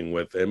I'm playing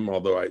with him,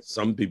 although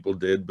some people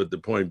did. But the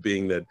point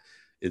being that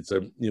it's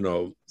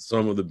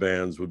some of the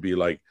bands would be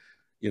like,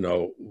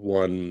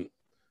 one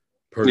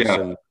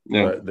person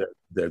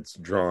that's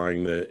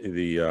drawing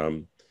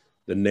the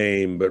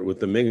name. But with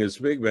the Mingus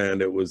Big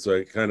Band, it was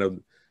kind of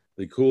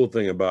the cool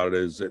thing about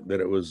it is that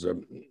it was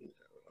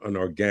an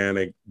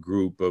organic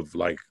group of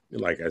like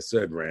I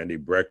said, Randy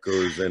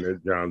Brecker was in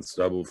it, John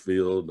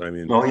Stubblefield. I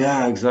mean,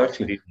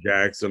 exactly. Pete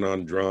Jackson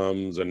on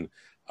drums, and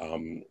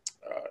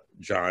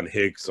John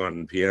Hicks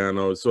on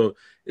piano. So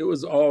it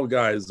was all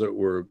guys that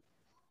were,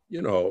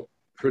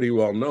 pretty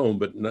well known,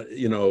 but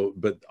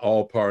but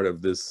all part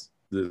of this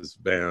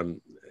band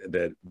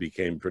that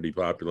became pretty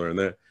popular, and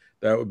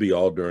that would be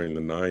all during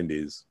the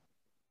 90s.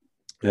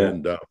 Yeah.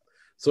 And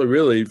so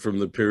really from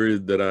the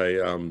period that I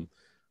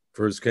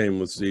first came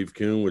with Steve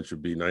Kuhn, which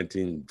would be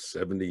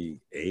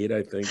 1978,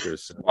 I think, or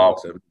Wow.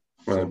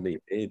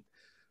 78.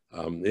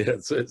 Yeah,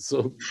 it's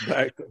so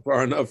back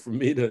far enough for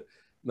me to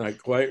not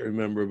quite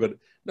remember, but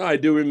no, I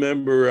do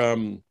remember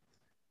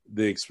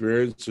the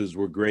experiences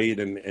were great,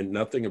 and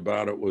nothing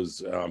about it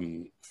was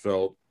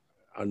felt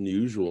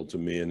unusual to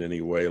me in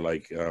any way,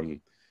 like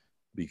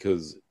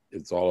because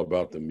it's all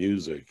about the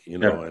music, you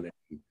know.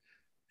 Yeah.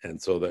 And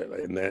so that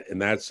in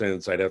that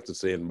sense, I'd have to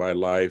say in my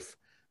life,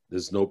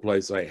 there's no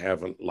place I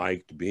haven't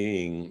liked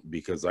being,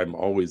 because I'm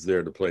always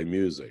there to play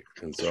music.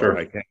 And so Sure.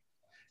 I can't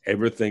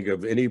ever think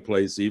of any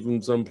place,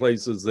 even some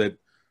places that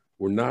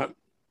were not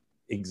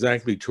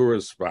exactly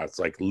tourist spots,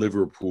 like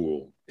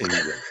Liverpool,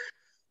 England.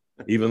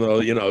 Even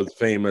though, you know, it's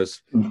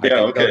famous. Yeah,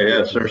 okay,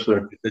 yeah, sure. It's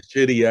a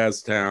shitty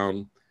ass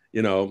town,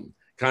 you know,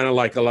 kind of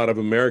like a lot of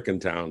American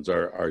towns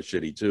are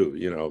shitty too,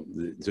 you know,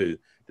 to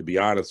be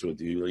honest with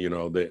you. You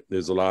know,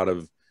 there's a lot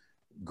of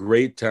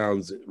great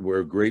towns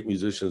where great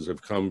musicians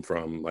have come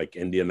from, like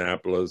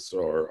Indianapolis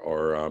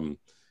or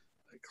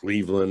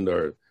Cleveland,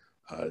 or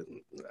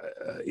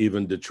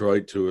even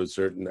Detroit to a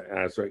certain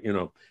aspect, you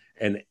know,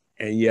 and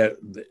yet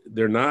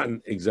they're not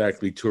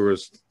exactly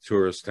tourist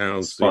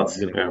towns, Spots,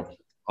 you know,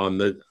 on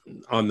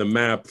the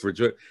map for,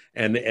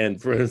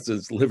 and for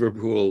instance,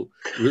 Liverpool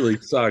really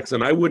sucks,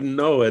 and I wouldn't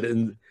know it.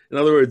 And in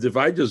other words, if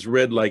I just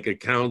read like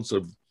accounts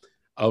of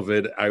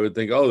it, I would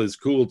think, oh, this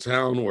cool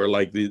town where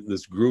like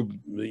this group,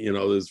 you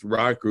know, this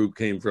rock group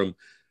came from.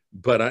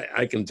 But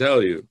I can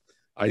tell you,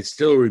 I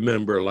still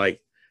remember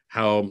like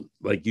how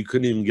like you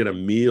couldn't even get a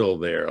meal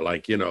there,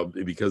 like, you know,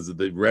 because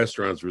the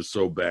restaurants were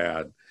so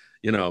bad,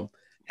 you know,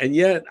 and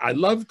yet I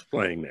loved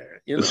playing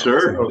there, you know.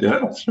 Sure,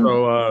 yeah.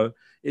 So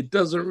it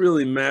doesn't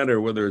really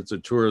matter whether it's a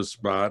tourist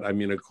spot. I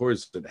mean, of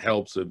course, it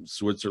helps in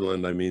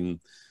Switzerland. I mean,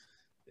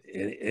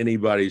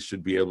 anybody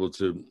should be able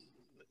to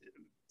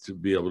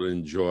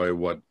enjoy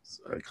what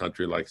a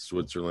country like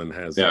Switzerland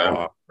has to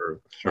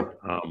offer. Sure.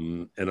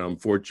 And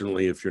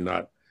unfortunately, if you're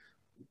not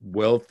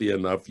wealthy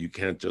enough, you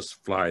can't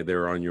just fly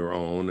there on your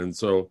own. And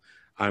so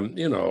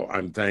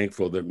I'm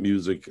thankful that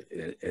music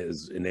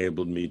has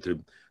enabled me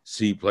to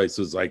see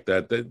places like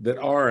that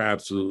are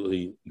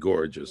absolutely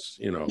gorgeous,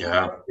 you know,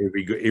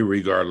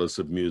 irregardless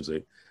of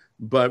music.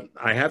 But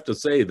I have to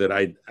say that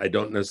I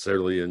don't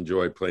necessarily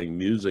enjoy playing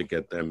music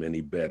at them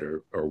any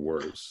better or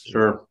worse.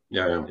 Sure.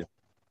 Yeah.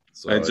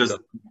 So just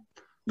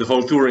the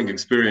whole touring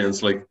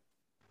experience, like,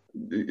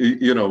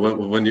 you know,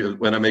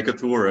 when I make a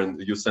tour and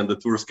you send the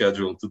tour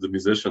schedule to the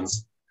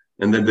musicians,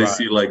 and then they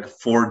see like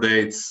 4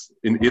 dates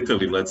in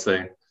Italy, let's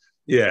say.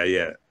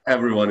 Yeah.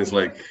 Everyone is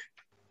like,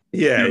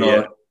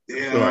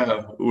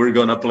 we're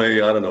gonna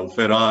play, I don't know,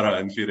 Ferrara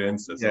and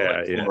Firenze. So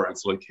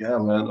Florence, like, yeah,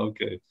 man,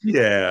 okay.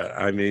 Yeah,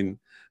 I mean,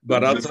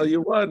 but I'll tell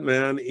you what,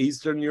 man,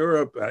 Eastern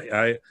Europe,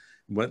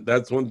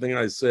 that's one thing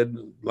I said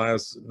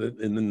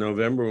in the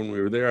November when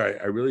we were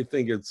there. I really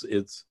think it's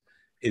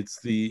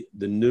the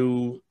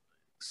new,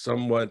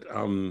 somewhat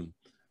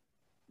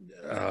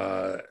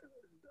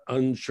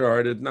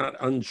uncharted, not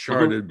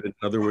uncharted, but in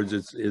other words,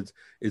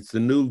 it's the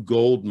new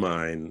gold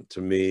mine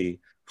to me.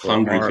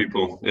 Hungry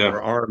people,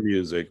 for our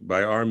music.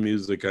 By our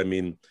music, I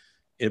mean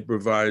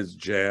improvised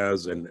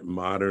jazz and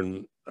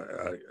modern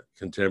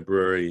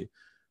contemporary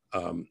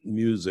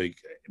music,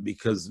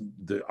 because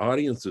the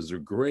audiences are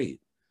great,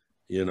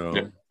 you know,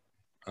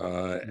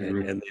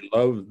 and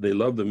they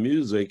love the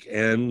music,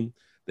 and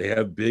they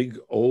have big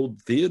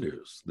old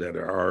theaters that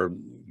are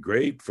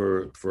great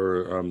for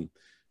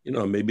you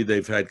know, maybe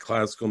they've had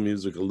classical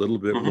music a little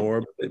bit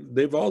more, but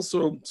they've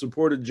also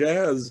supported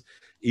jazz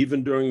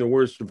even during the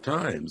worst of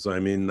times. I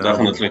mean,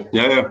 definitely,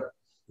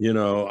 you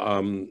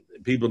know,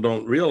 people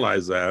don't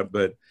realize that,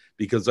 but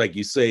because, like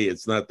you say,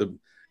 it's not the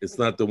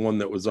one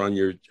that was on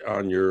your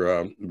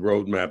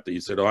roadmap that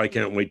you said, oh, I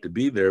can't wait to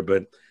be there.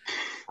 But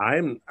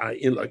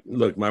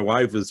look, my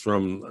wife is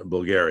from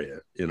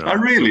Bulgaria, you know. Oh,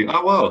 really?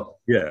 Oh, wow.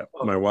 Yeah,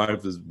 my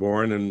wife is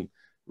born and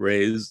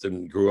raised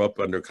and grew up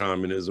under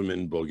communism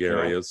in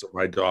Bulgaria. So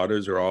my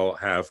daughters are all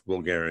half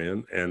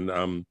Bulgarian,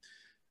 and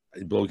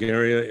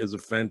Bulgaria is a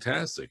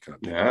fantastic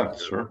country. Yeah,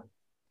 sure.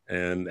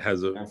 And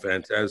has a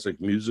fantastic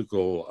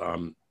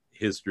musical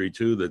history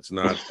too, that's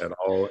not at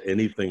all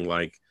anything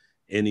like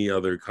any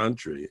other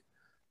country.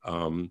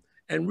 And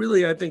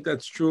really, I think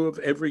that's true of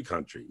every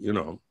country, you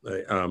know.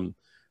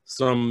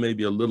 Some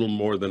maybe a little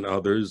more than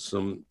others.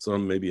 Some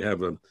maybe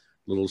have a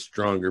little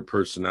stronger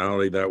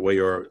personality that way,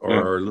 or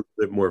are a little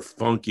bit more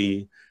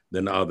funky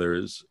than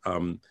others.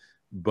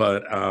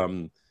 But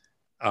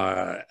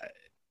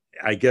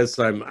I guess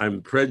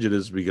I'm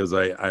prejudiced because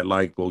I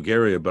like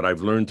Bulgaria, but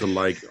I've learned to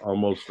like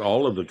almost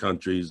all of the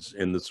countries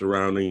in the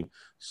surrounding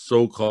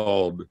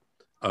so-called,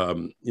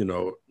 you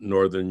know,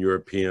 Northern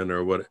European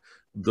or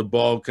the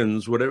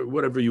Balkans,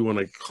 whatever you want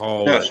to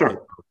call it.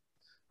 Sure.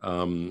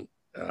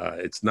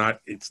 It's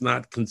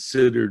not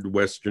considered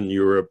Western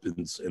Europe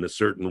in a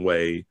certain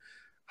way.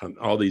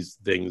 all these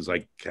things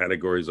like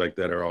categories like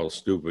that are all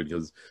stupid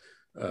because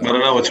I don't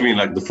know what you mean,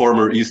 like the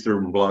former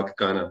Eastern Bloc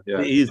kind of, yeah.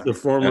 The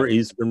former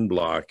Eastern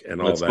Bloc and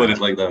all that. Let's put it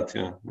like that,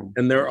 yeah.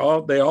 And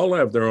they all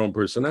have their own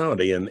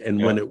personality.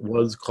 And when it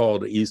was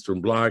called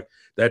Eastern Bloc,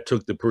 that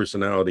took the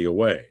personality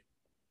away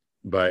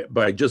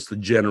by just the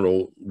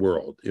general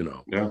world, you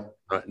know. Yeah.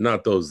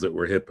 Not those that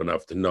were hip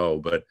enough to know,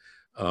 but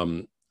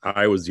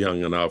I was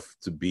young enough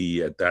to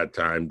be at that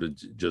time to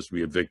just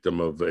be a victim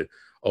of it.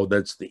 Oh,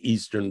 that's the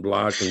Eastern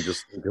Bloc, and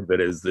just think of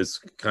it as this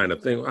kind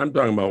of thing. I'm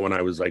talking about when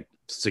I was like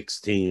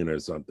 16 or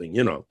something,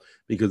 you know,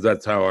 because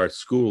that's how our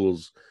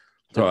schools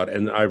taught.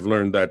 And I've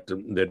learned that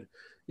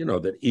you know,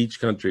 that each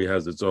country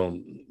has its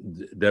own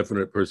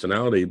definite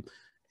personality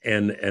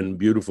and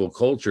beautiful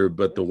culture.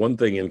 But the one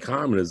thing in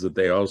common is that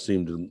they all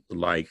seem to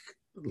like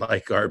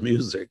our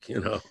music, you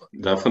know.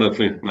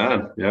 Definitely,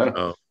 man.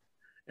 Yeah.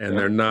 And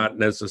they're not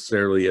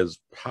necessarily as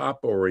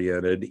pop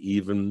oriented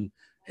even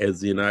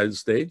as the United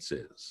States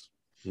is,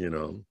 you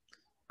know.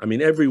 I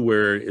mean,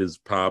 everywhere is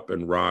pop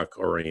and rock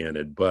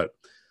oriented, but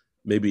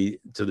maybe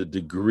to the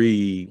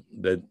degree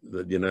that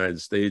the United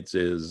States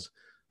is,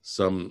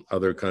 some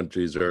other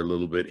countries are a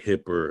little bit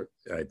hipper,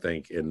 I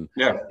think, in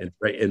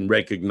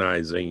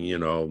recognizing, you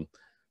know,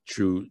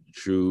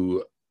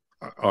 true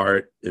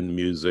art and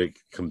music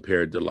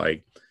compared to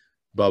like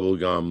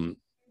bubblegum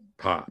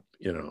pop,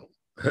 you know.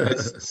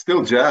 It's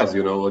still jazz,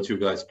 you know, what you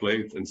guys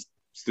played and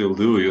still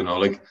do, you know.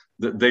 Like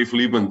Dave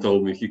Liebman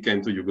told me he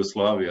came to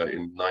Yugoslavia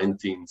in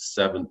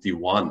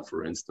 1971,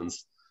 for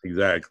instance.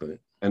 Exactly.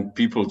 And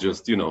people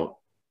just, you know,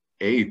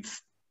 ate.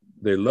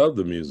 They love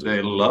the music.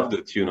 They loved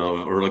it, you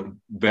know. Or like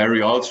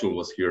Barry Altschul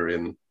was here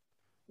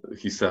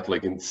he said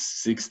like in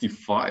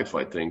 65,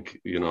 I think,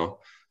 you know.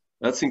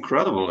 That's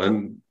incredible.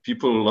 And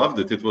people loved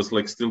it. It was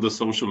like still the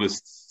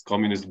socialist,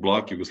 communist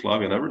bloc,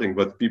 Yugoslavia and everything,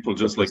 but people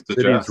just like the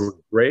jazz. Were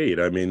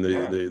great. I mean,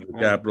 the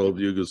capital of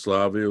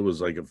Yugoslavia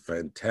was like a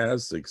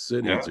fantastic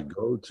city to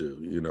go to,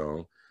 you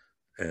know.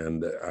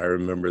 And I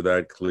remember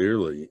that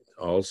clearly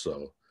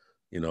also,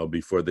 you know,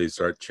 before they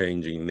start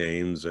changing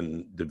names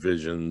and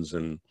divisions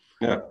and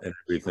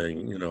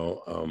everything, you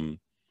know.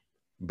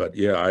 But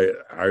yeah,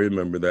 I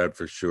remember that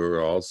for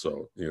sure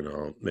also, you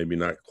know, maybe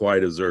not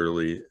quite as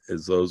early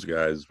as those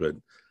guys, but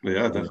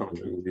yeah,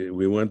 definitely.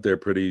 We went there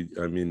pretty,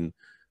 I mean,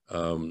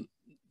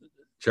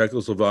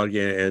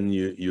 Czechoslovakia and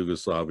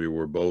Yugoslavia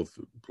were both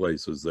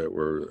places that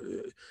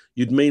were,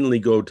 you'd mainly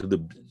go to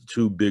the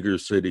two bigger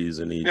cities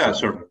in each. Yeah,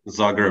 sure.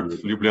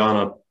 Zagreb,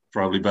 Ljubljana,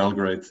 probably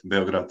Belgrade,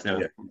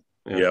 Beograd,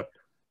 Yep.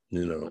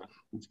 You know.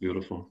 It's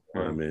beautiful.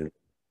 I mean,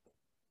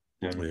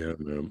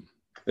 man.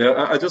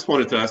 Yeah, I just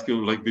wanted to ask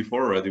you, like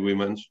before already, we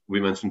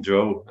mentioned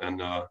Joe, and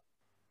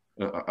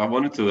I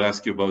wanted to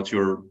ask you about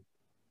your,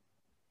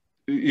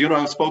 you know,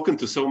 I've spoken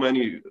to so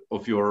many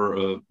of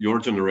your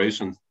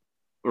generation,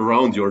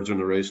 around your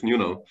generation, you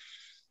know,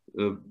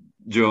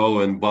 Joe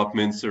and Bob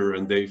Mintzer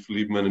and Dave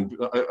Liebman, and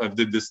I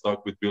did this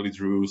talk with Billy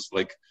Drews,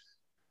 like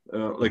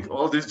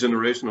all this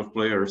generation of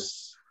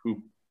players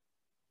who,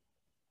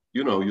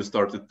 you know, you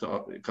started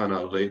kind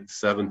of late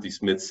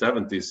 70s, mid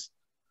 70s,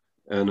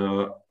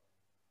 and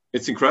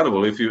it's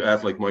incredible if you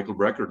add like Michael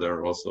Brecker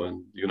there also,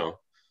 and you know,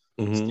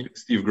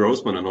 Steve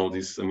Grossman and all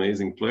these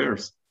amazing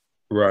players.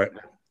 Right.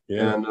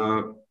 Yeah. And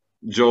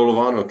Joe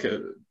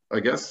Lovano, I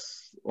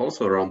guess,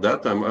 also around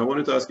that time. I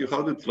wanted to ask you,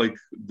 how did like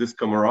this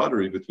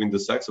camaraderie between the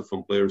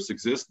saxophone players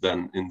exist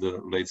then in the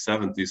late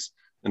 70s?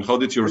 And how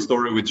did your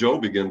story with Joe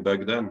begin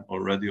back then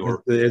already?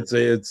 Or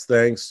it's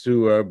thanks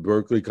to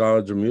Berklee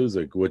College of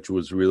Music, which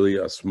was really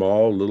a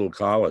small little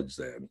college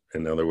then.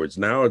 In other words,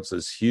 now it's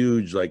this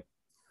huge, like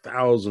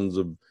thousands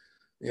of,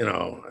 you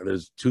know,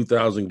 there's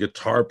 2,000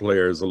 guitar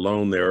players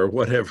alone there or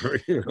whatever.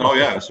 You know? Oh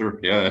yeah, sure,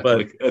 yeah. But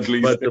like, at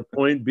least. But the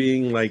point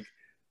being, like,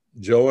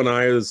 Joe and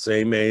I are the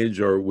same age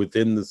or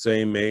within the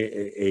same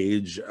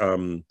age,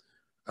 and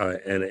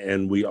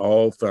we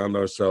all found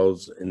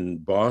ourselves in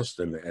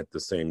Boston at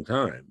the same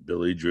time.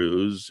 Billy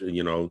Drews,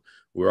 you know,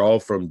 we're all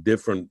from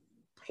different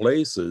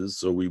places,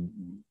 so we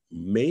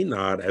may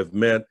not have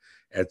met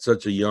at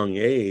such a young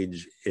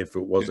age if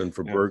it wasn't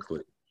for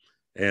Berklee.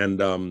 And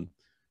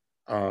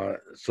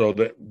so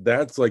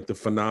that's like the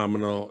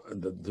phenomenal,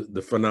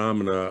 the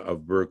phenomena of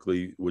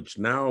Berklee, which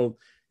now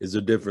is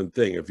a different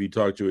thing. If you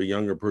talk to a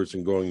younger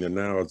person going there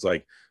now, it's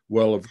like,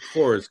 well, of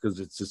course, because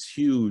it's this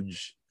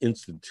huge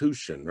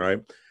institution, right?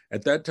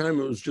 At that time,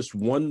 it was just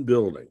one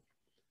building,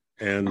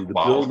 and the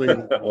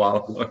building,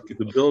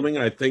 the building,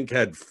 I think,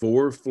 had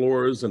 4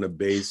 floors and a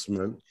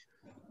basement,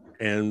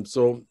 and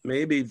so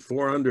maybe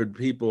 400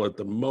 people at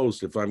the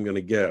most, if I'm going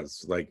to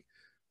guess, like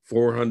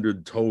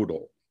 400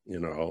 total, you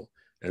know.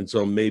 And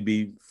so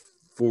maybe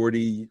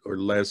 40 or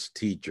less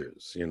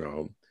teachers, you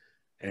know.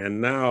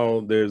 And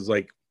now there's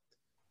like,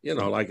 you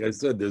know, like I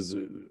said, there's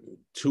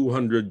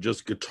 200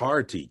 just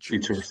guitar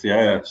teachers.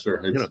 Yeah,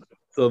 sure. You know?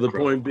 So the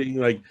point being,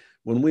 like,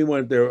 when we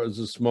went there, it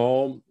was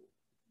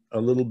a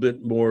little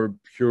bit more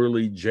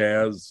purely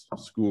jazz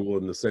school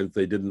in the sense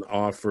they didn't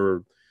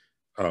offer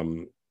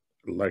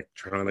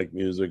electronic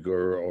music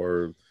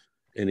or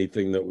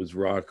anything that was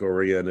rock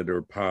oriented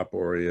or pop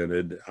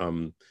oriented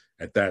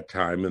at that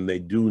time, and they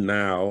do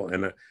now,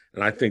 and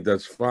I think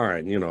that's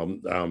fine, you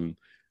know.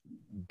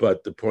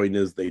 But the point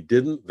is, they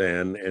didn't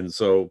then, and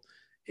so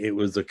it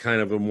was a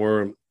kind of a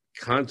more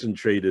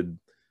concentrated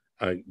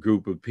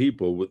group of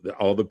people, with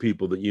all the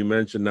people that you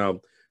mentioned.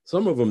 Now,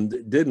 some of them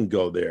didn't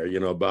go there, you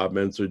know. Bob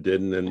Menser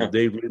didn't, and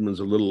Dave Liebman's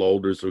a little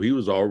older, so he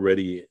was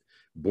already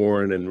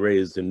born and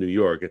raised in New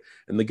York.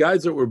 And the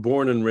guys that were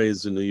born and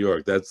raised in New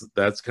York,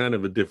 that's kind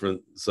of a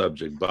different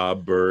subject.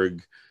 Bob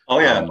Berg. Oh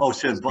yeah.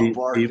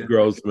 Steve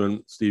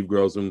Grossman.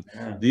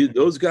 Yeah.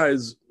 Those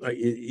guys,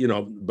 you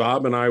know,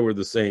 Bob and I were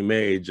the same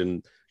age,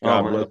 and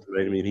God bless him.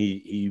 I mean,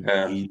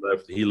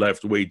 he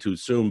left way too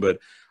soon, but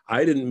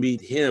I didn't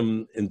meet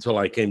him until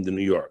I came to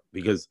New York,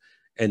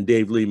 and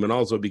Dave Liebman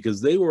also, because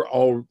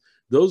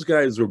those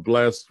guys were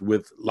blessed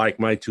with, like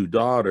my two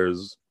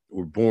daughters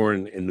were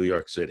born in New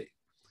York City.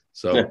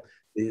 So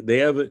they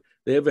have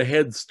a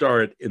head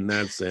start in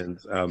that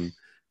sense.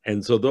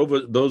 And so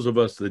those of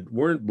us that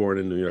weren't born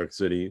in New York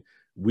City,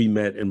 we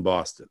met in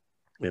Boston,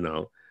 you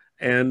know,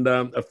 and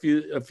a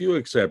few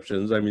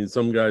exceptions. I mean,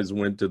 some guys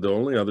went to, the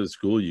only other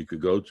school you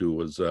could go to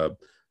was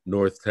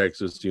North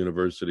Texas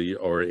University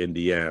or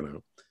Indiana.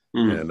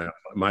 And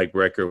Mike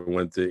Recker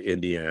went to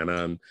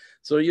Indiana. And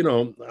so, you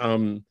know,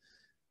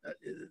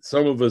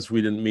 some of us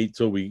we didn't meet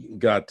till we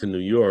got to New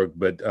York,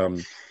 but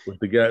with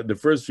the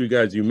first few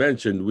guys you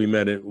mentioned, we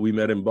met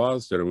in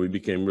Boston, and we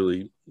became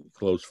really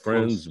close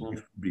friends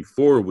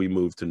before we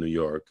moved to New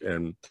York,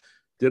 and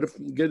did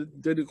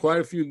quite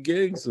a few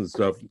gigs and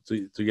stuff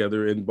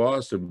together in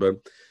Boston. But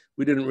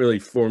we didn't really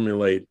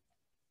formulate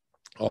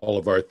all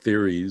of our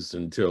theories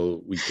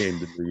until we came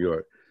to New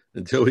York.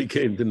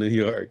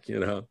 You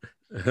know,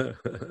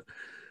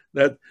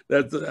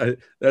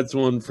 that's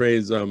one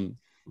phrase.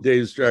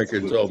 Dave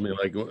Stryker told me,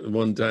 like,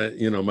 one time,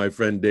 you know, my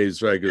friend Dave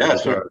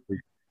Stryker,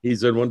 he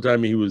said one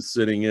time he was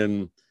sitting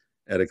in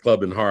at a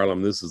club in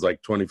Harlem. This is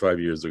like 25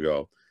 years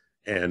ago.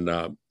 And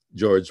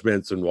George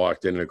Benson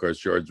walked in. And of course,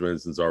 George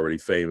Benson's already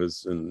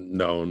famous and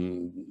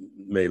known,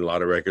 made a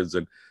lot of records.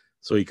 And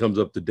so he comes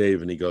up to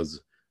Dave and he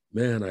goes,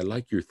 "Man, I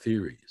like your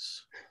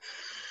theories."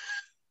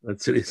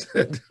 That's what he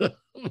said.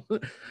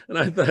 And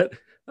I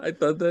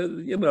thought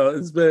that, you know,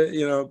 it's been,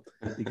 you know,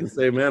 you can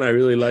say, "Man, I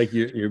really like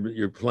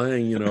your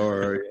playing," you know,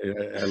 or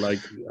I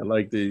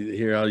like to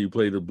hear how you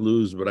play the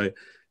blues. But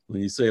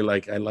when you say,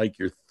 like, "I like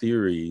your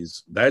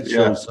theories," that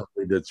shows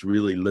somebody that's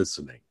really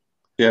listening.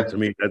 Yeah. To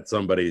me, that's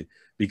somebody,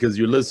 because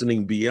you're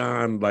listening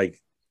beyond,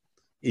 like,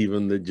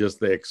 even just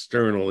the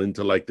external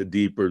into, like, the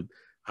deeper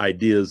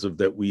ideas of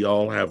that we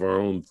all have our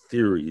own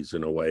theories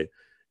in a way.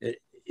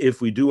 If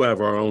we do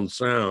have our own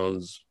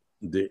sounds,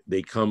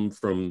 they come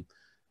from,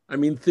 I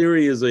mean,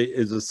 theory is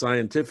a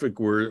scientific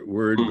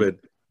word, but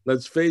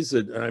let's face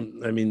it.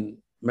 I mean,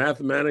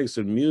 mathematics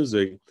and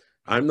music.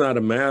 I'm not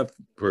a math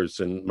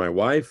person. My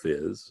wife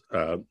is,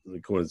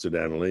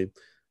 coincidentally.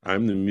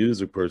 I'm the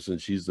music person.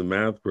 She's the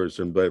math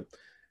person. But,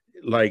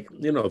 like,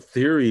 you know,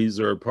 theories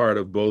are a part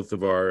of both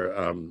of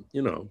our,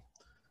 you know,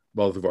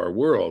 both of our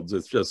worlds.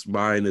 It's just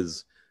mine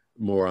is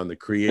more on the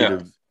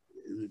creative,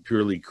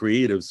 purely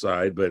creative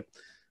side. But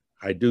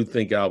I do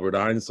think Albert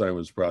Einstein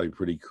was probably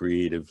pretty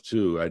creative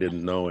too. I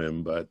didn't know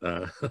him, but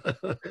I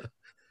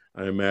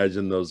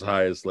imagine those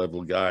highest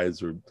level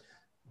guys were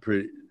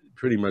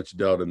pretty much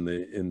dealt in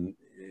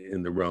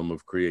the realm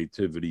of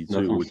creativity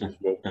too, which is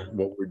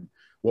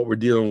what we're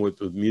dealing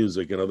with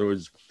music. In other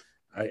words,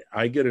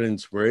 I get an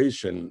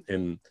inspiration,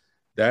 and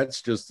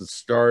that's just the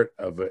start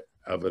of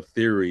a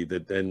theory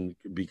that then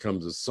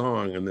becomes a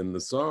song, and then the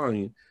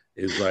song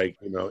is like,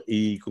 you know,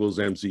 E equals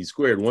MC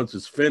squared. Once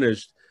it's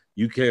finished,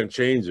 you can't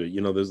change it.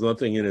 You know, there's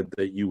nothing in it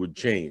that you would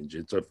change.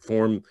 It's a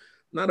form,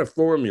 not a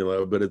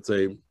formula, but it's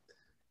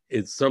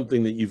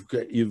something that you've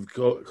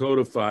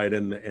codified,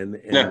 and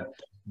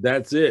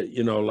that's it.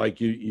 You know, like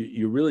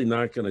you're really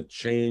not going to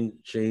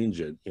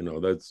change it. You know,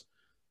 that's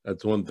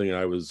one thing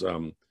I was,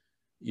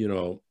 you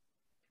know,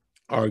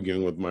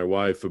 arguing with my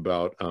wife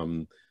about.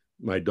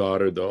 My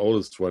daughter, the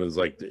oldest one, is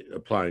like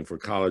applying for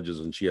colleges,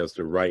 and she has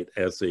to write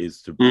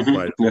essays to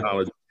apply to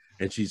college.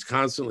 And she's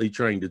constantly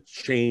trying to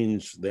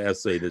change the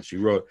essay that she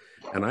wrote.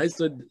 And I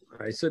said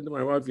to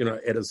my wife, you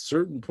know, at a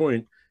certain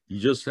point, you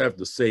just have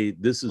to say,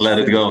 this is let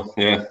finished.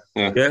 It go.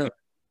 Yeah.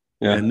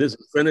 And this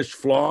is finished,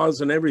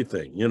 flaws and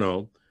everything, you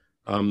know,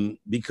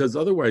 because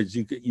otherwise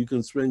you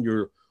can spend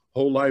your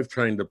whole life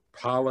trying to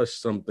polish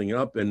something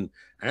up. And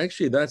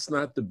actually, that's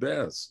not the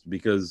best,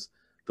 because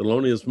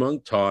Thelonious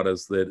Monk taught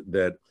us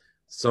that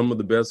some of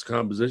the best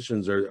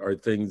compositions are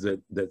things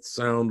that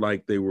sound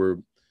like they were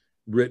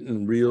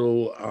written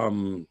real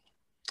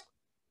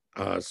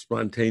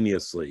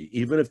spontaneously,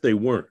 even if they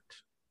weren't.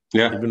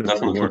 Even if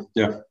definitely.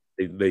 They weren't,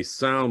 they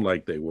sound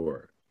like they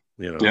were,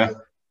 you know.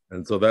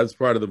 And so that's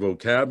part of the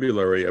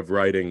vocabulary of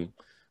writing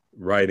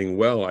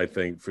well, I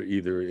think, for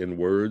either in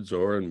words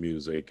or in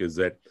music, is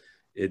that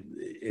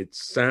it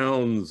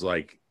sounds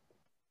like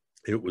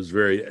it was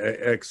very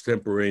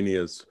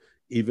extemporaneous,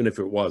 even if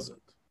it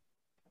wasn't,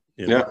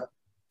 you know?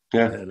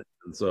 And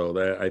so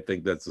that, I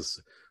think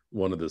that's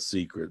one of the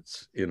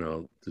secrets, you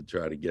know, to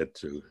try to get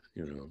to,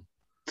 you know.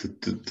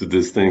 To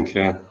this thing,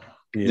 yeah.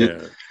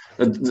 Yeah.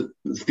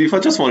 Steve, I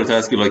just wanted to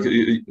ask you, like,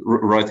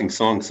 writing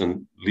songs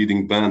and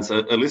leading bands. I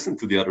listened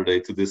to the other day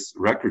to this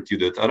record you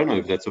did. I don't know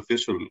if that's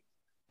official,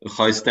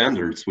 High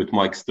Standards with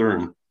Mike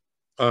Stern.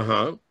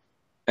 Uh-huh.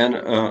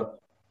 And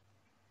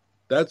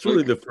that's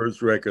really the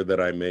first record that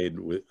I made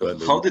with.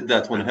 How did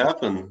that one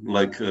happen?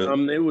 Like,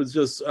 it was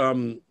just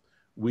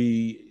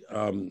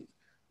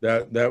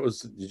that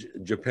was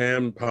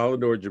Japan.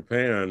 Polydor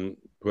Japan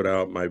put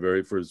out my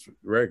very first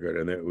record,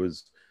 and it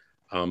was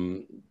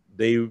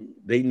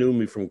they knew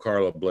me from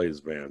Carla Bley's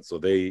band, so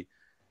they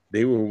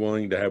were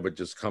willing to have it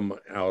just come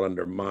out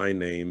under my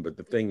name. But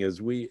the thing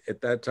is,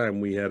 at that time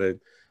we had a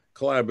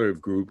collaborative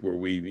group where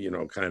we, you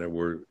know, kind of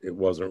were. It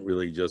wasn't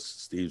really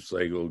just Steve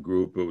Slagle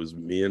group. It was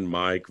me and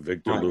Mike,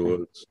 Victor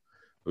Lewis,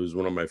 who was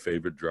one of my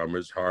favorite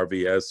drummers,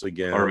 Harvey S.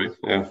 again, Harvey,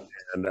 yeah,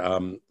 and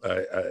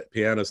a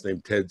pianist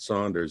named Ted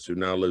Saunders, who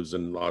now lives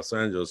in Los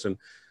Angeles. And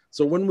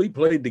so when we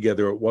played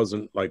together, it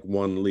wasn't like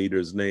one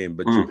leader's name,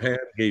 but Japan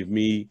gave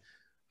me,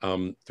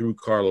 through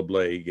Carla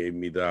Bley, gave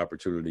me the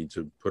opportunity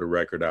to put a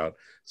record out.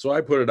 So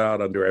I put it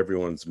out under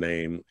everyone's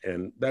name,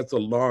 and that's a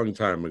long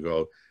time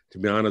ago. To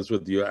be honest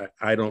with you,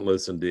 I don't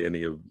listen to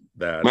any of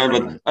that.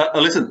 Man, but I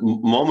listen,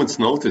 Moment's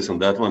Notice on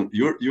that one.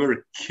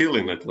 You're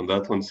killing it on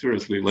that one,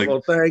 seriously. Like,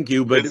 well, thank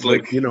you, but it's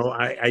like, you know,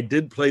 I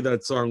did play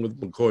that song with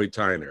McCoy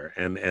Tyner,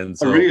 and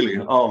so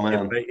really, oh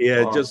man,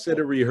 just at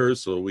a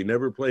rehearsal. We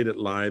never played it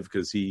live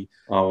because he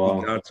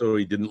got so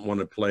he didn't want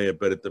to play it.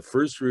 But at the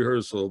first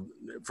rehearsal,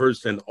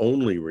 first and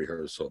only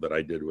rehearsal that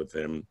I did with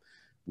him,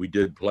 we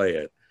did play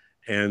it.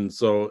 And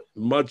so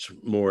much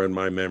more in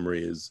my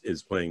memory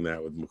is playing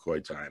that with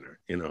McCoy Tyner,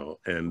 you know,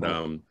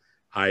 and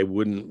I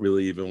wouldn't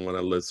really even want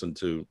to listen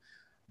to,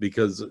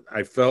 because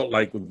I felt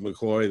like with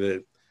McCoy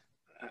that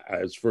I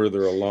was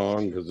further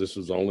along, because this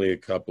was only a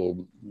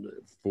couple,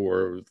 4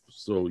 or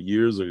so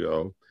years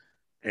ago,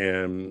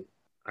 and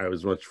I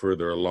was much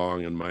further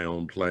along in my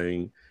own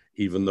playing,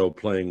 even though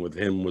playing with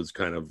him was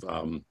kind of,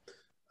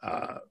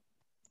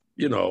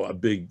 you know, a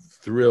big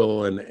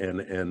thrill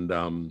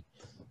and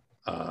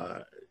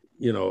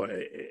you know,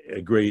 a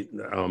great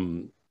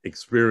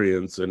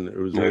experience, and it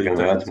was really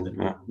fantastic,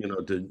 you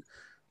know,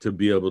 to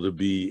be able to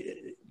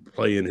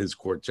play in his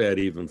quartet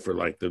even for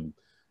like the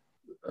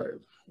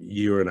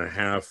year and a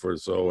half or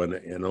so,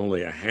 and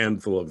only a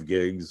handful of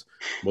gigs,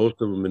 most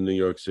of them in New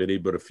York City,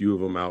 but a few of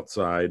them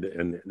outside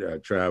and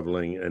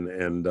traveling,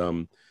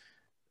 and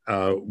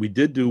we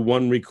did do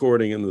one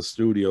recording in the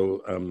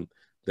studio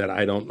that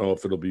I don't know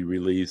if it'll be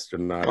released or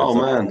not. Oh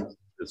man,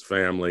 his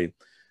family,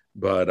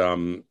 but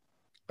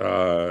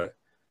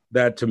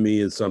that to me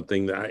is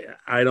something that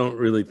I don't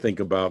really think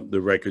about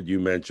the record you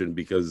mentioned,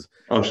 because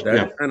that's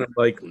kind of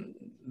like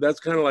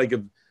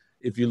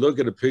if you look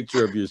at a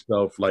picture of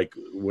yourself, like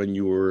when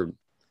you were,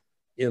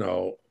 you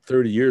know,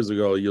 30 years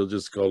ago, you'll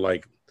just go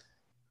like,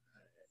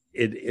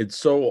 it's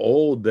so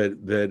old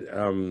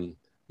that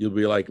you'll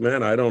be like,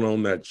 man, I don't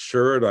own that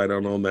shirt, I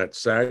don't own that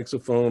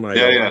saxophone, I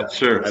don't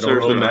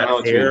own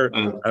that hair,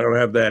 I don't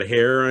have that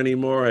hair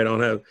anymore, I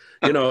don't have,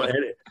 you know,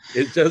 and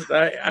it's just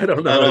I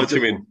don't know. I know what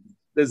you mean.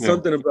 There's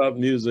something about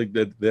music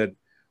that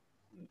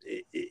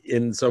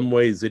in some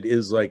ways it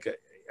is like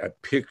a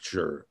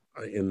picture,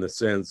 in the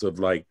sense of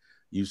like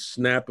you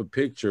snap a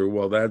picture.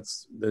 Well,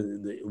 that's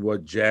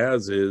what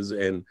jazz is.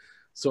 And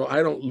so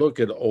I don't look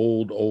at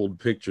old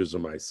pictures of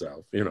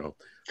myself, you know.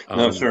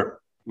 No, sure.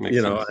 Makes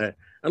you know,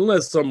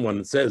 unless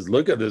someone says,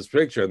 look at this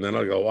picture, and then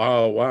I'll go,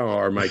 wow,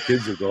 or my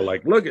kids will go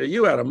like, look,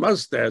 you had a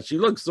mustache,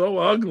 you look so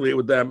ugly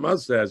with that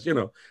mustache, you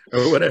know,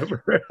 or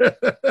whatever.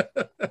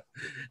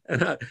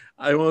 And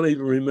I won't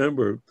even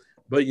remember.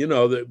 But you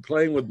know,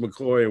 playing with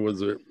McCoy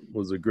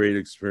was a great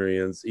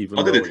experience. Even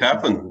how did it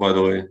happen, by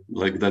the way,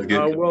 like that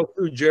gig? Well,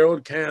 through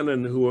Gerald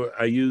Cannon, who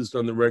I used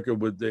on the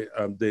record with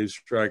Dave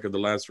Stryker. The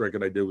last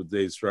record I did with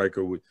Dave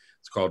Stryker,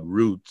 it's called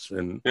Roots,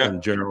 and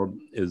Gerald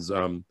is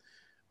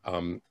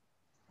I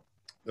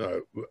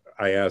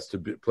asked to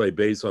play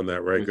bass on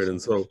that record,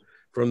 and so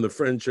from the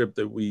friendship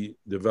that we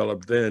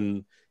developed,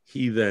 then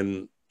he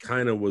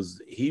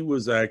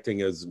was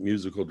acting as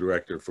musical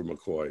director for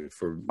McCoy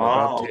for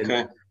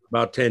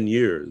about 10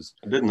 years.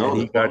 I didn't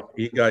know that.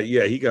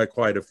 He got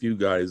quite a few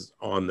guys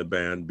on the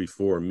band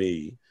before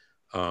me.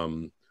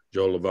 Joe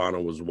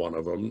Lovano was one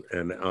of them,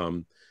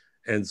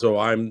 and so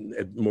I'm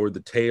at more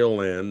the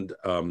tail end.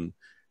 And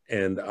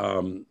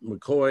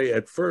McCoy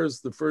at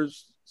first, the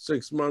first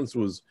 6 months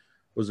was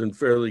in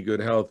fairly good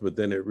health, but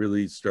then it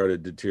really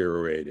started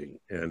deteriorating,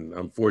 and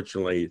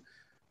unfortunately,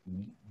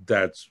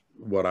 that's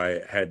what I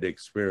had to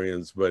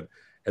experience. But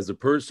as a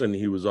person,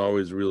 he was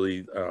always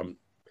really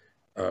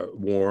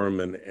warm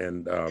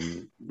and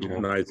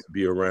nice to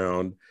be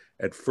around.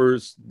 At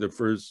first, the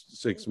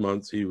first 6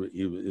 months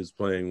his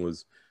playing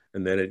was,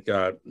 and then it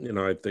got, you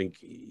know, I think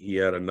he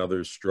had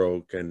another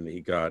stroke, and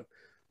he got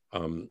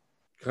kind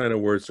of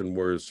worse and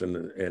worse,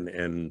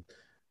 and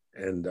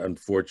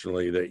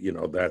unfortunately that, you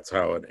know, that's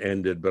how it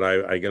ended. But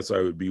I guess I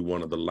would be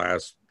one of the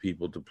last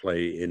people to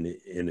play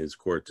in his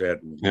quartet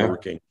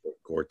working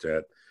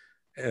quartet.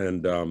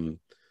 And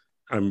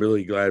I'm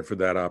really glad for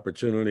that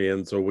opportunity.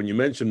 And so when you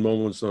mention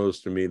Moments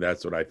Notice to me,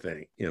 that's what I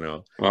think, you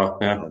know. Oh,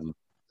 yeah.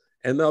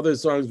 And the other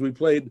songs we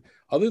played,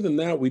 other than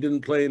that, we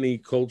didn't play any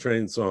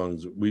Coltrane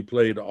songs. We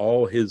played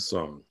all his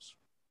songs.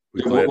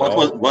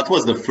 What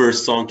was the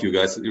first song you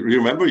guys, you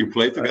remember you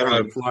played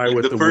together? Fly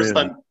with the first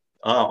Wind. time.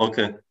 Oh,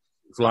 okay.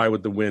 Fly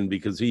with the Wind,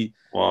 because he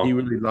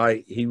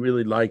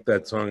really liked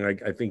that song.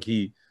 I think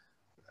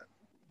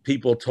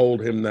people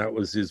told him that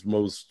was his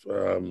most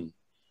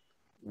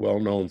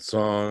well-known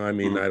song. I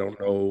mean, I don't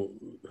know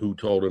who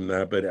told him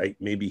that, but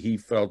maybe he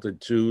felt it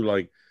too.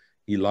 Like,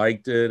 he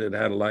liked it. It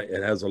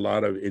has a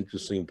lot of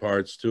interesting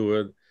parts to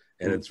it,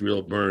 and it's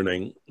real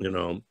burning, you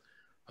know.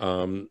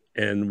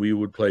 And we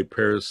would play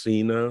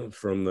Parisina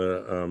from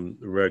the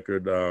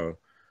record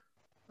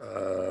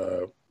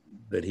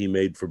that he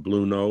made for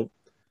Blue Note.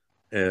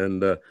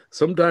 And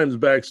sometimes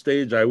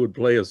backstage I would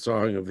play a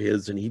song of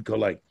his, and he'd go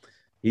like,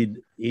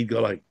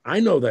 I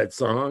know that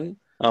song.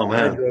 Oh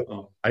man.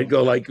 I'd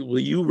go like, well,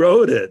 you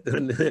wrote it.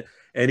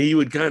 And he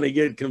would kind of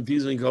get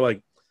confused and go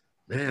like,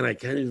 man, I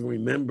can't even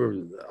remember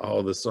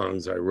all the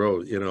songs I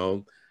wrote, you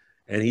know.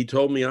 And he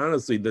told me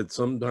honestly that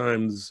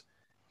sometimes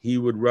he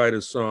would write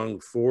a song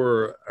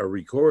for a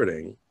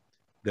recording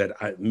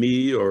that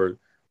me or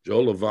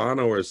Joe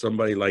Lovano or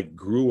somebody like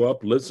grew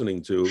up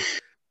listening to,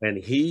 and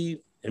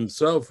he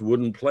himself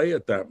wouldn't play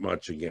it that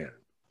much again,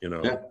 you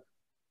know. Yeah.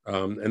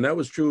 And that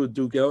was true with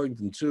Duke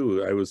Ellington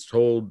too. I was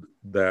told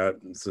that,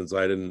 since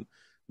I didn't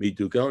meet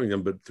Duke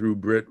Ellington, but through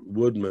Britt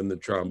Woodman, the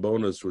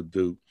trombonist with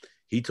Duke,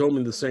 he told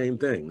me the same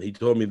thing. He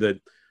told me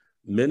that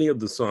many of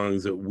the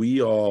songs that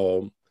we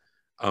all,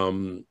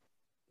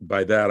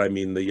 by that I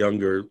mean the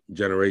younger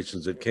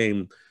generations that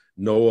came,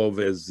 know of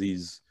as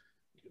these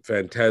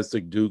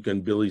fantastic Duke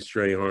and Billy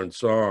Strayhorn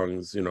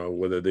songs, you know,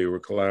 whether they were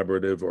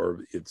collaborative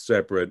or it's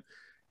separate.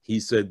 He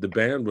said the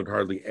band would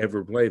hardly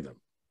ever play them.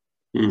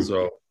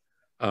 So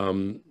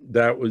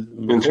that was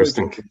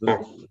interesting.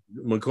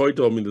 McCoy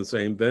told me the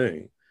same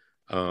thing.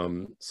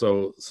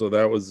 So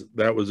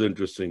that was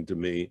interesting to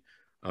me.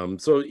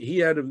 So he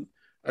had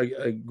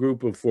a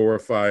group of 4 or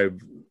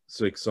 5,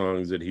 6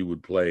 songs that he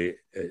would play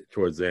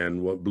towards the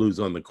end. What Blues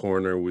on the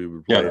Corner we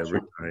would play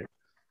every night,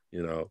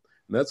 you know.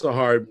 And that's a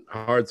hard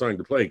song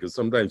to play, because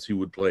sometimes he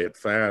would play it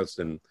fast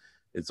and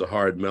it's a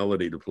hard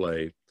melody to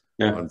play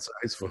on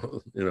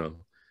saxophone, you know.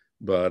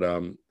 But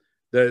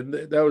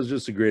that was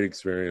just a great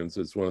experience.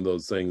 It's one of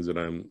those things that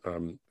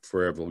I'm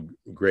forever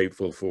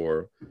grateful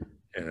for.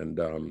 And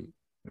I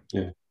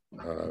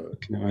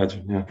can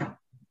imagine.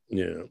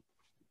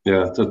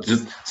 Yeah. So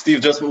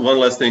Steve, just one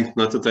last thing,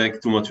 not to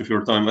take too much of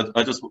your time.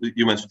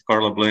 You mentioned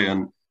Carla Bley,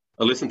 and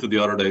I listened to the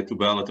other day to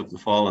Ballad of the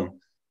Fallen,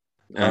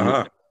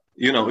 and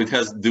you know, it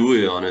has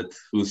Dewey on it,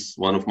 who's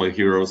one of my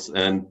heroes,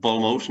 and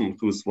Paul Motion,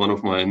 who's one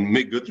of mine,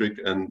 Mick Guthrie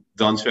and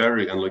Don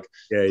Cherry, and like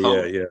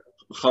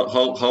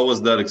how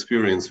was that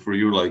experience for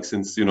you? Like,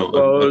 since, you know,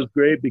 well, it was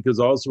great because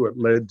also it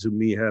led to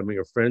me having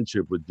a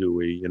friendship with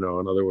Dewey. You know,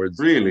 in other words,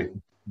 really,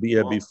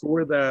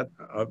 before that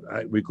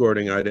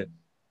recording,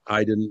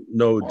 I didn't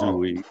know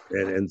Dewey,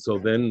 and so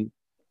then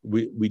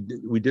we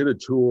did a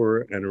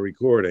tour and a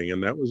recording,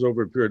 and that was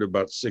over a period of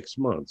about 6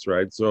 months,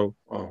 right? So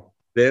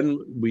then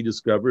we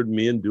discovered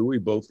me and Dewey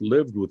both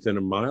lived within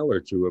a mile or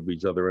two of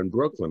each other in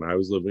Brooklyn. I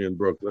was living in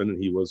Brooklyn,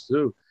 and he was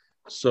too.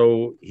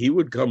 So he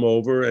would come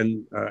over,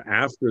 and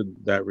after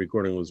that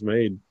recording was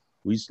made,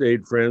 we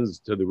stayed friends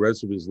to the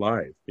rest of his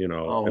life. You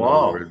know, in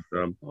other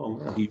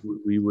words,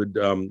 we would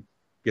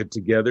get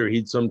together.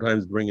 He'd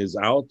sometimes bring his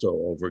alto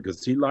over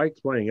because he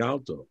liked playing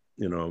alto,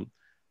 you know,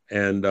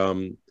 and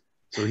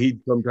so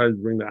he'd sometimes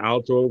bring the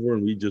alto over,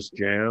 and we just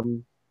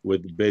jam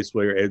with bass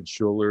player Ed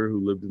Schuller,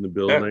 who lived in the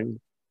building,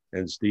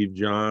 and Steve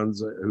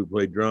Johns, who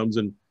played drums,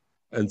 and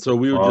so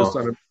we would just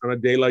on a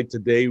day like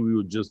today, we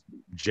would just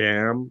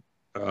jam.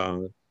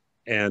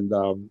 And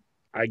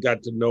I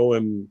got to know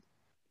him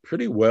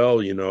pretty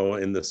well, you know,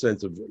 in the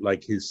sense of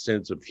like his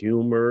sense of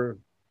humor.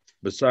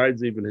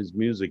 Besides even his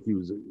music, he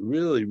was a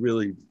really,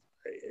 really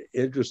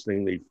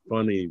interestingly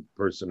funny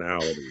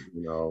personality,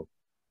 you know,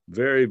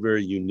 very,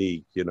 very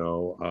unique, you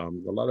know.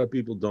 A lot of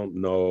people don't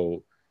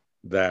know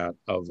that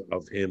of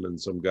him and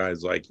some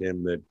guys like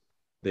him, that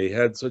they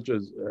had such a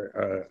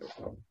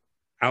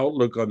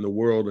outlook on the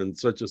world and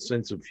such a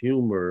sense of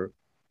humor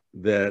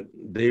that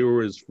they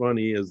were as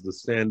funny as the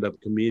stand-up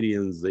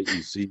comedians that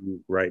you see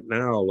right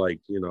now,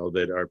 like, you know,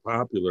 that are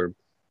popular,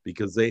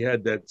 because they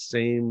had that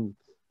same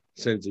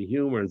sense of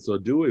humor. And so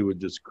Dewey would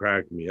just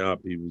crack me up.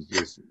 He was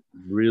just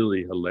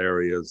really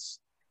hilarious.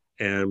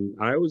 And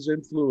I was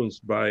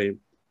influenced by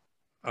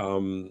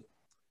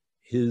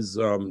his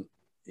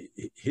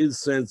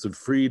sense of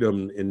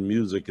freedom in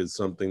music is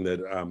something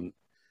that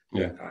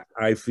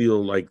I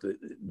feel like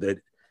that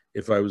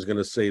if I was going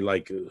to say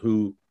like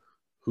who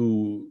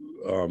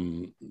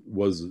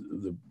was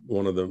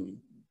one of the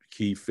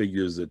key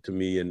figures that to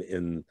me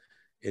in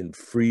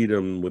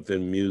freedom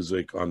within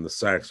music on the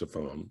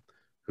saxophone,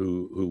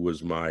 who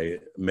was my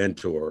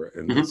mentor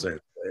in the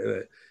sense,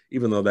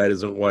 even though that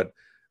isn't what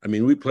I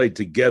mean, we played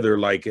together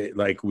like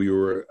we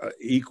were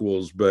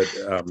equals, but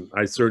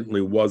I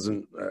certainly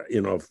wasn't,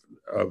 you know,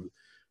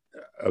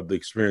 of the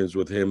experience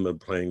with him of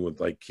playing with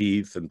like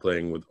Keith and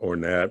playing with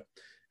Ornette.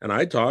 And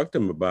I talked to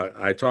him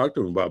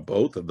about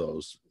both of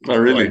those. Oh,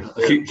 really?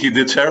 He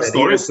did share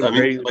stories. I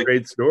mean,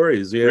 great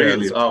stories. Yeah.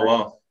 Really? So, oh,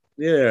 wow.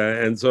 Yeah.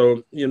 And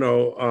so, you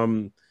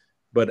know,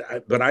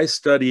 but I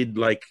studied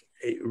like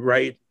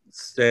right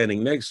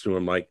standing next to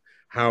him, like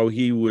how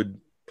he would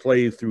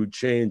play through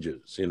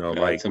changes, you know,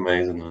 like it's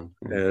amazing, man.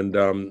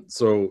 And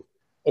so,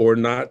 or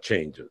not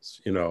changes,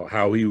 you know,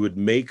 how he would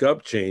make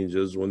up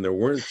changes when there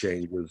weren't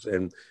changes.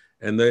 And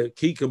the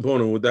key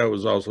component with that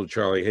was also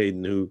Charlie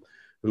Haden,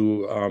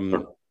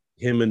 who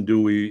him and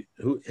Dewey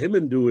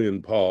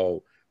and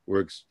Paul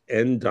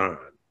and Don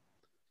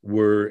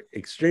were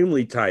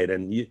extremely tight,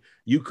 and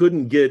you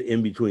couldn't get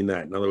in between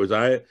that. In other words,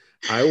 I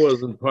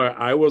wasn't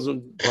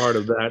part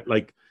of that,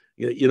 like,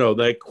 you know,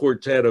 that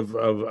quartet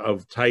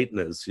of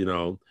tightness, you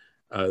know,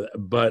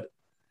 but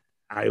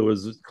I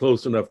was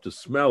close enough to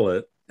smell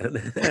it,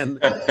 and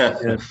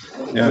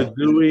with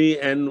Dewey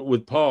and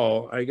with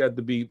Paul, I got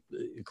to be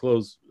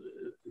close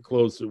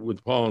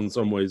with Paul in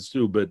some ways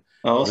too. But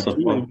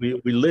Dewey,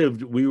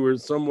 we were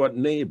somewhat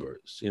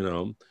neighbors, you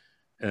know.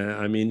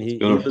 I mean, he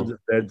lived in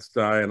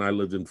Bed-Stuy, and I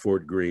lived in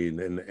Fort Greene,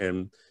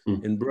 and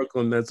in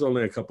Brooklyn, that's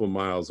only a couple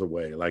miles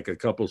away, like a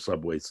couple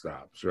subway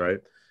stops, right?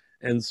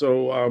 And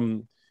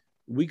so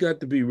we got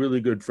to be really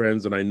good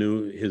friends, and I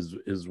knew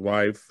his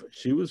wife.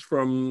 She was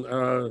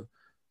from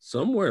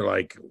somewhere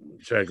like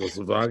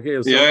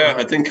Czechoslovakia. Yeah,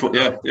 I think,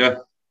 yeah.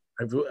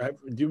 Do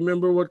you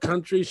remember what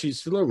country? She's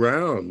still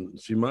around.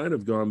 She might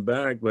have gone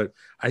back, but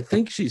I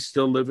think she's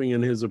still living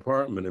in his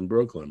apartment in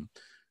Brooklyn.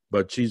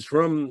 But she's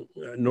from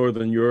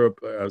Northern Europe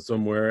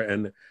somewhere,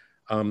 and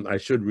I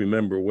should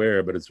remember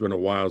where, but it's been a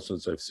while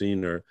since I've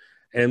seen her.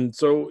 And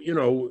so, you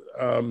know,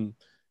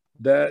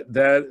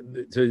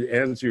 that to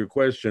answer your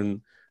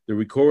question, the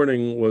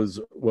recording was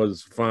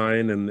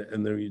fine, and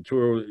the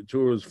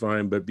tour was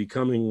fine, but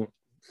becoming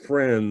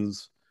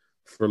friends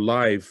for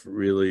life,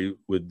 really,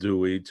 with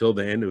Dewey till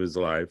the end of his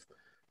life,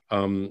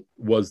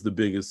 was the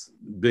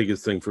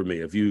biggest thing for me.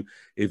 If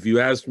you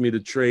asked me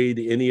to trade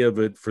any of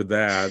it for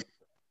that,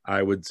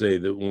 I would say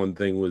that one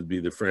thing would be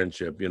the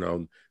friendship. You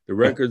know, the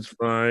record's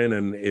fine,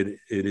 and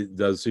it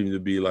does seem to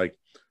be like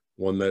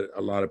one that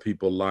a lot of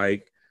people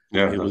like.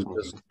 Yeah, it was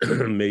just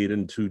made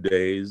in 2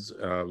 days.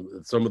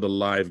 Some of the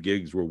live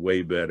gigs were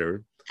way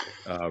better.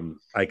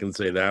 I can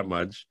say that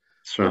much.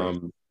 Sure.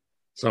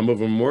 Some of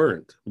them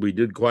weren't. We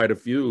did quite a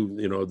few,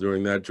 you know,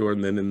 during that tour,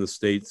 and then in the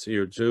States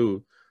here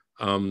too.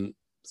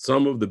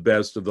 Some of the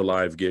best of the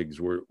live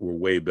gigs were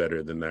way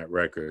better than that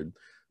record.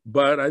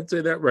 But I'd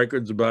say that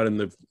record's about in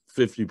the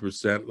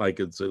 50%, like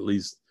it's at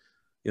least,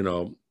 you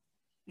know,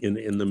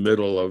 in the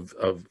middle of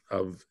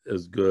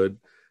as good.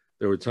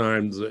 There were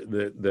times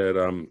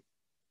that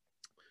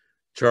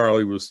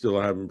Charlie was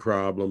still having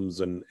problems,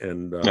 and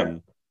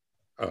that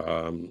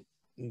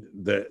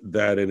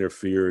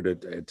interfered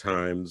at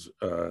times.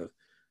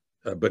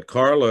 But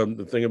Carla,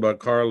 the thing about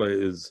Carla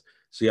is,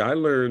 see, I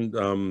learned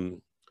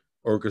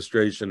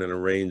orchestration and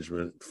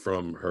arrangement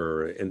from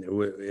her,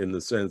 in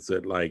the sense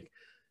that, like,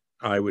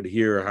 I would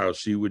hear how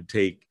she would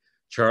take,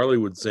 Charlie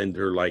would send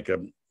her like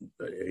a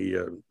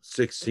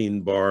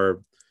 16 bar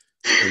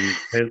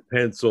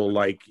pencil,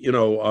 like, you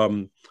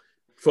know,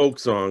 folk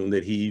song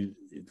that he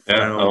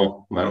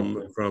found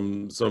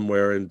from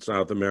somewhere in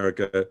South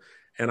America.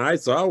 And I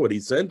saw what he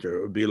sent her.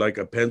 It would be like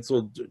a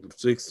pencil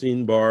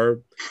 16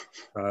 bar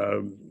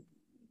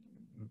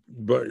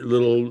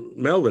little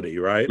melody,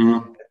 right?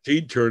 Mm-hmm.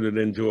 She'd turn it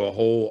into a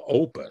whole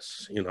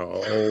opus, you know,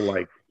 a whole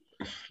like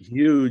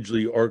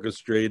hugely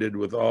orchestrated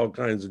with all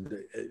kinds of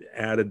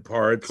added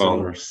parts.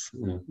 Colors.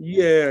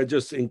 Yeah,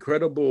 just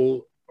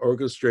incredible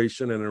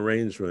orchestration and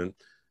arrangement.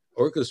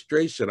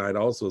 Orchestration, I'd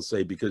also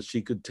say, because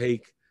she could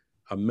take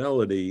a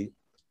melody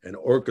and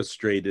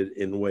orchestrate it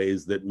in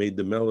ways that made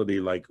the melody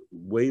like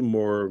way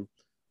more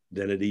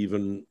than it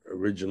even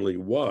originally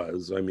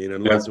was. I mean,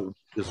 unless it was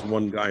just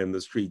one guy in the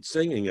street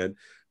singing it.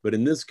 But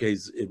in this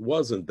case, it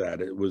wasn't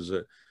that. It was,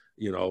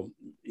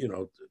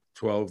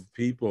 12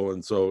 people.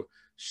 And so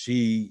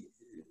she,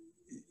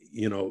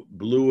 you know,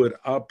 blew it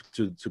up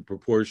to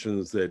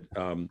proportions that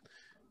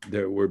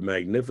were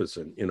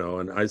magnificent, you know.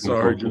 And I saw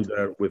her do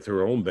that with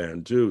her own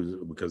band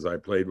too, because I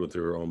played with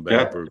her own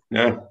band for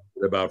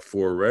about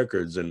 4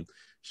 records. And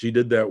she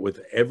did that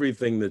with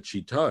everything that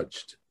she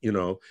touched, you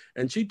know,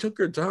 and she took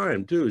her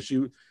time too.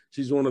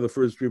 She's one of the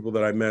first people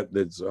that I met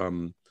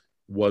that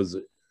was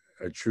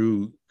a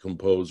true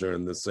composer,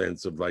 in the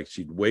sense of, like,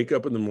 she'd wake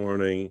up in the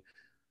morning,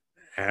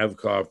 have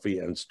coffee,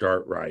 and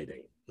start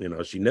writing. You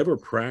know, she never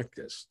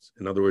practiced.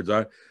 In other words,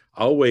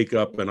 I'll wake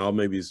up and I'll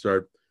maybe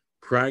start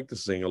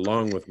practicing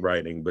along with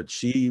writing, but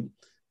she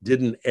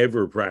didn't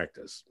ever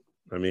practice.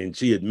 I mean,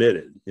 she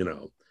admitted, you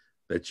know,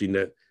 that she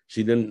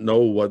didn't know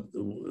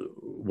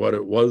what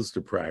it was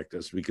to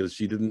practice, because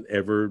she didn't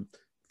ever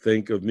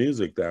think of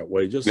music that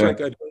way. Just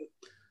like I think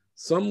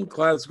some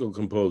classical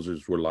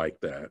composers were like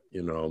that,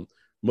 you know,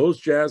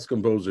 Most jazz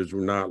composers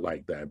were not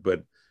like that,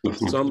 but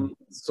some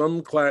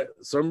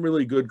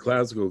really good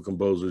classical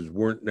composers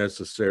weren't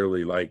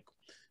necessarily like,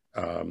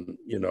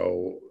 you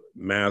know,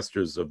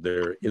 masters of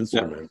their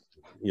instrument.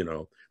 You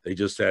know, they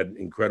just had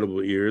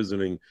incredible ears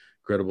and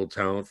incredible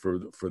talent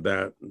for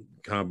that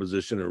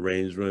composition,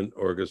 arrangement,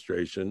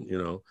 orchestration,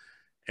 you know,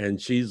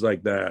 and she's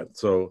like that.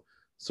 So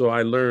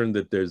I learned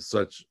that there's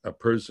such a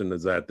person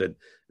as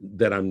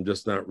that I'm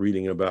just not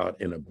reading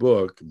about in a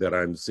book, that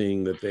I'm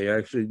seeing that they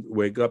actually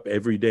wake up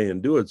every day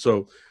and do it.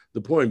 So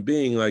the point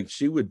being, like,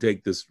 she would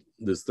take this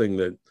thing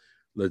that,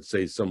 let's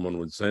say someone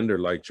would send her,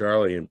 like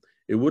Charlie, and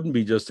it wouldn't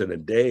be just in a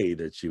day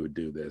that she would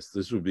do this.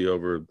 This would be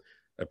over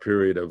a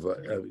period of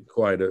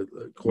quite a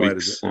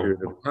period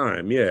of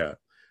time. Yeah.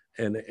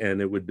 And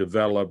it would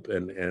develop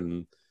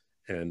and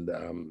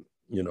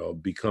you know,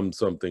 become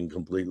something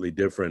completely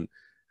different.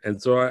 And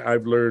so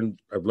I've learned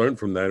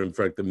from that. In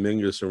fact, the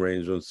Mingus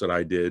arrangements that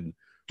I did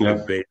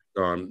were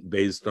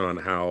based on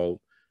how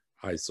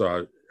I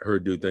saw her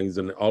do things,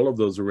 and all of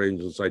those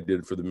arrangements I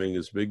did for the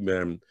Mingus Big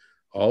Band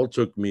all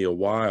took me a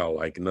while.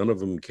 Like, none of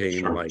them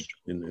came like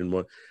in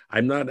one.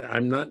 I'm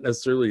not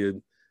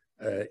necessarily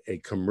a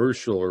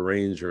commercial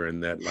arranger in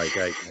that. Like,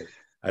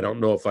 I don't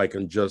know if I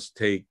can just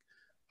take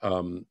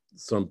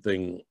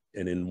something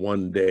and in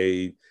one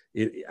day.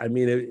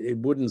 It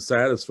wouldn't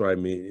satisfy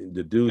me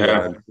to do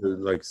that.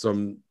 Like,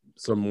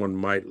 someone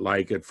might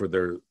like it for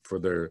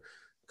their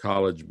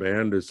college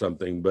band or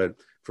something, but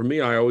for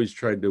me, I always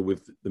tried to,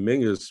 with the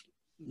Mingus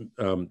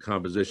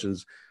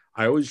compositions,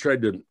 I always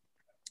tried to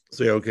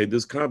say, okay,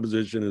 this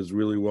composition is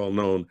really well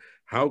known.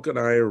 How can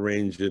I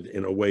arrange it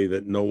in a way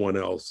that no one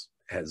else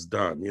has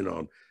done? You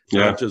know,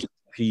 not just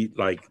repeat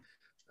like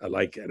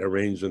an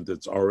arrangement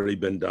that's already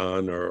been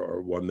done,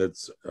 or one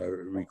that's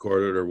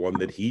recorded, or one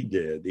that he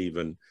did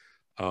even.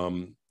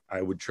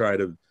 I would try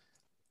to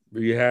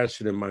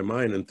rehash it in my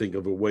mind and think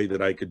of a way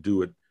that I could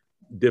do it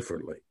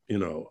differently, you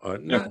know,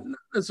 not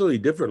necessarily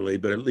differently,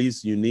 but at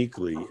least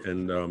uniquely.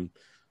 And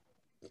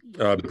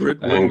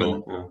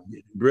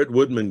Britt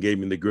Woodman gave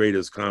me the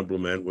greatest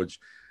compliment, which,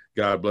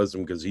 God bless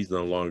him, because he's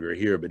no longer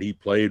here, but he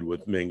played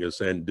with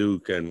Mingus and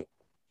Duke. And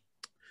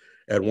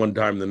at one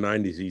time in the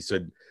 90s, he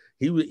said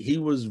he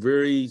was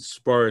very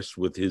sparse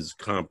with his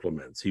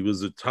compliments. He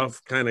was a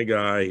tough kind of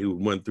guy who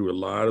went through a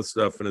lot of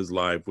stuff in his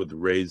life with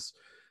race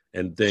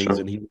and things.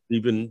 And he was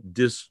even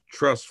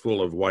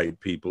distrustful of white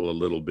people a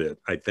little bit,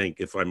 I think,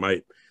 if I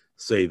might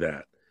say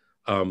that.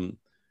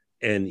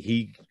 And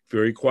he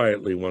very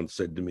quietly once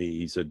said to me,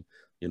 he said,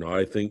 you know,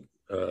 I think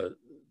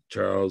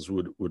Charles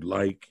would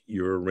like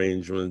your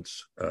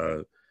arrangements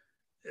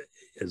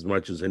as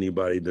much as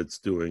anybody that's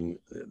doing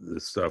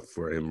this stuff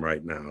for him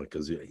right now.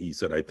 Because he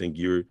said, I think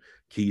you're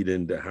keyed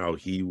into how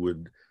he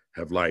would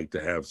have liked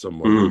to have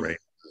someone arrange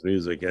his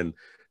music. And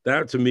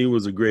that to me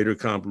was a greater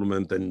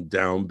compliment than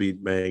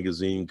Downbeat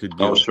magazine could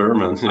give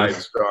 5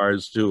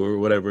 stars to, or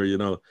whatever, you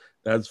know.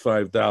 That's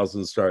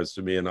 5,000 stars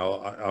to me. And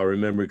I'll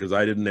remember, because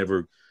I didn't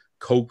ever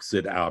coax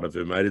it out of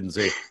him. I didn't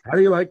say, how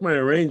do you like my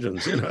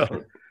arrangements? You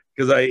know,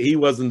 because he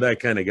wasn't that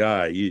kind of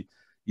guy.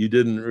 You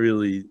didn't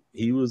really,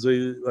 he was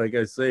like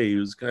I say, he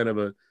was kind of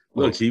a,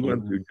 look, he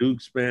went through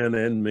Duke's band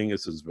and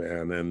Mingus's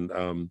band,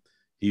 and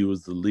he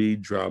was the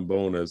lead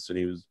trombonist, and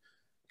he was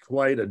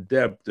quite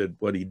adept at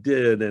what he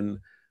did, and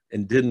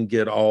didn't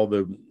get all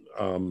the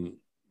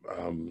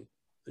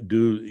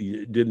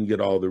didn't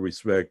get all the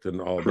respect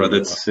and all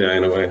credits,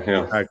 in a way,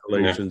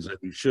 accolations that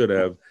he should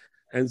have.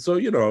 And so,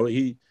 you know,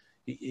 he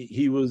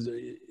was,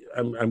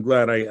 I'm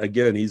glad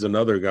again, he's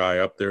another guy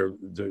up there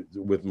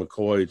with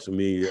McCoy to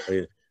me,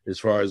 as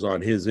far as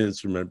on his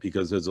instrument,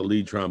 because as a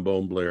lead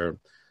trombone player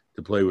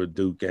to play with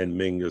Duke and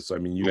Mingus, I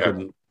mean, you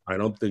couldn't, I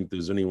don't think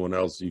there's anyone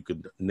else you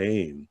could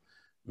name.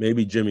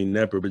 Maybe Jimmy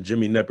Knepper, but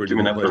Jimmy Knepper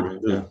didn't play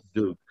with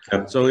Duke.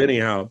 So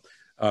anyhow,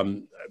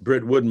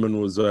 Britt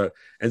Woodman was,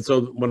 and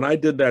so when I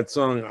did that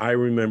song, I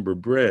remember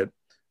Britt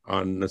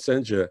on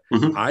Nascentia,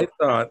 I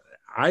thought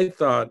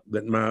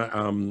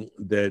that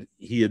that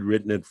he had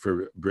written it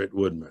for Britt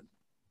Woodman,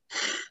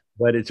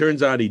 but it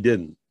turns out he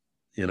didn't,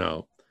 you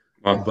know.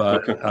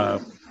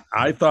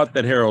 I thought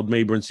that Harold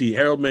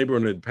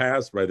Mayburn had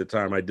passed by the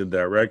time I did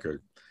that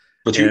record.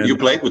 But you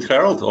played with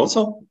Harold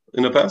also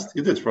in the past?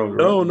 You did probably.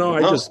 No, no,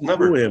 I just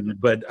knew him.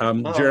 But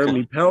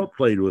Jeremy Pelt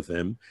played with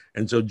him,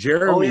 and so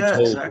Jeremy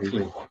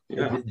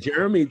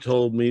Jeremy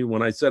told me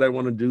when I said I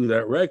want to do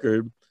that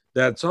record,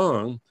 that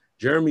song.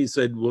 Jeremy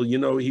said, "Well, you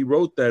know, he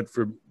wrote that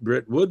for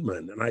Britt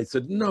Woodman," and I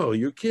said, "No,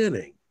 you're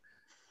kidding,"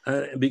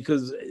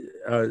 because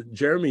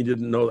Jeremy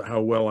didn't know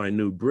how well I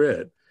knew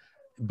Britt.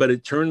 But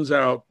it turns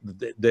out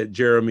that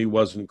Jeremy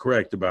wasn't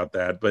correct about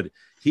that. But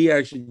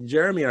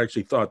Jeremy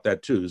actually thought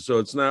that too. So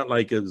it's not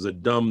like it was a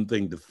dumb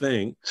thing to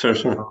think.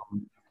 Sure.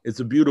 It's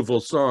a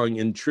beautiful song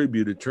in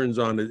tribute. It turns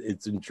on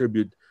it's in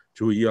tribute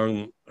to a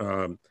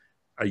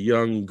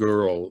young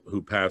girl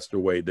who passed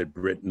away that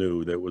Britt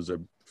knew, that was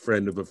a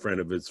friend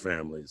of his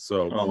family.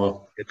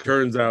 So it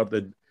turns out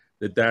that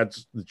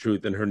that's the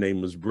truth, and her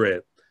name was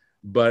Britt.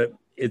 But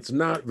it's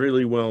not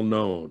really well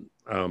known.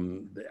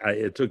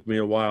 It took me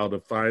a while to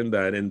find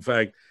that. In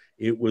fact,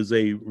 it was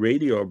a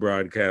radio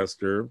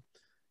broadcaster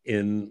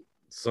in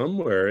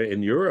somewhere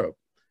in Europe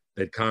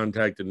that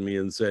contacted me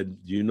and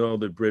said, "Do you know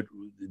that Britt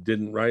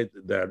didn't write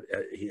that?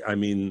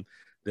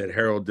 That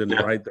Harold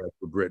didn't write that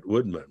for Britt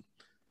Woodman."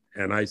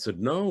 And I said,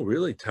 "No,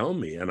 really, tell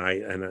me."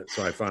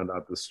 So I found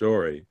out the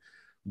story.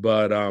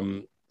 But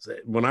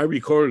when I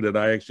recorded it,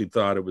 I actually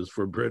thought it was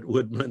for Britt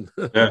Woodman.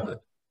 Yeah.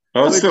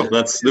 Oh,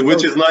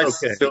 which is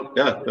nice. Okay. Still,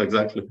 yeah,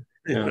 exactly.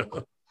 Yeah.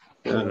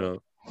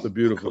 It's a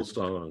beautiful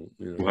song.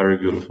 Very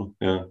beautiful.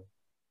 Yeah.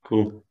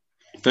 Cool.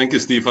 Thank you,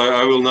 Steve.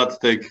 I will not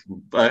take.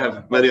 I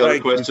have many other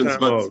questions,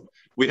 but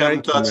we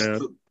haven't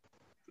touched.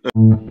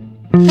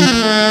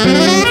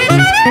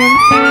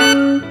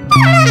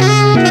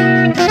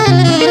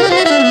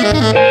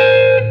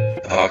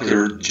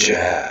 Dr.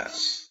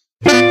 Jazz.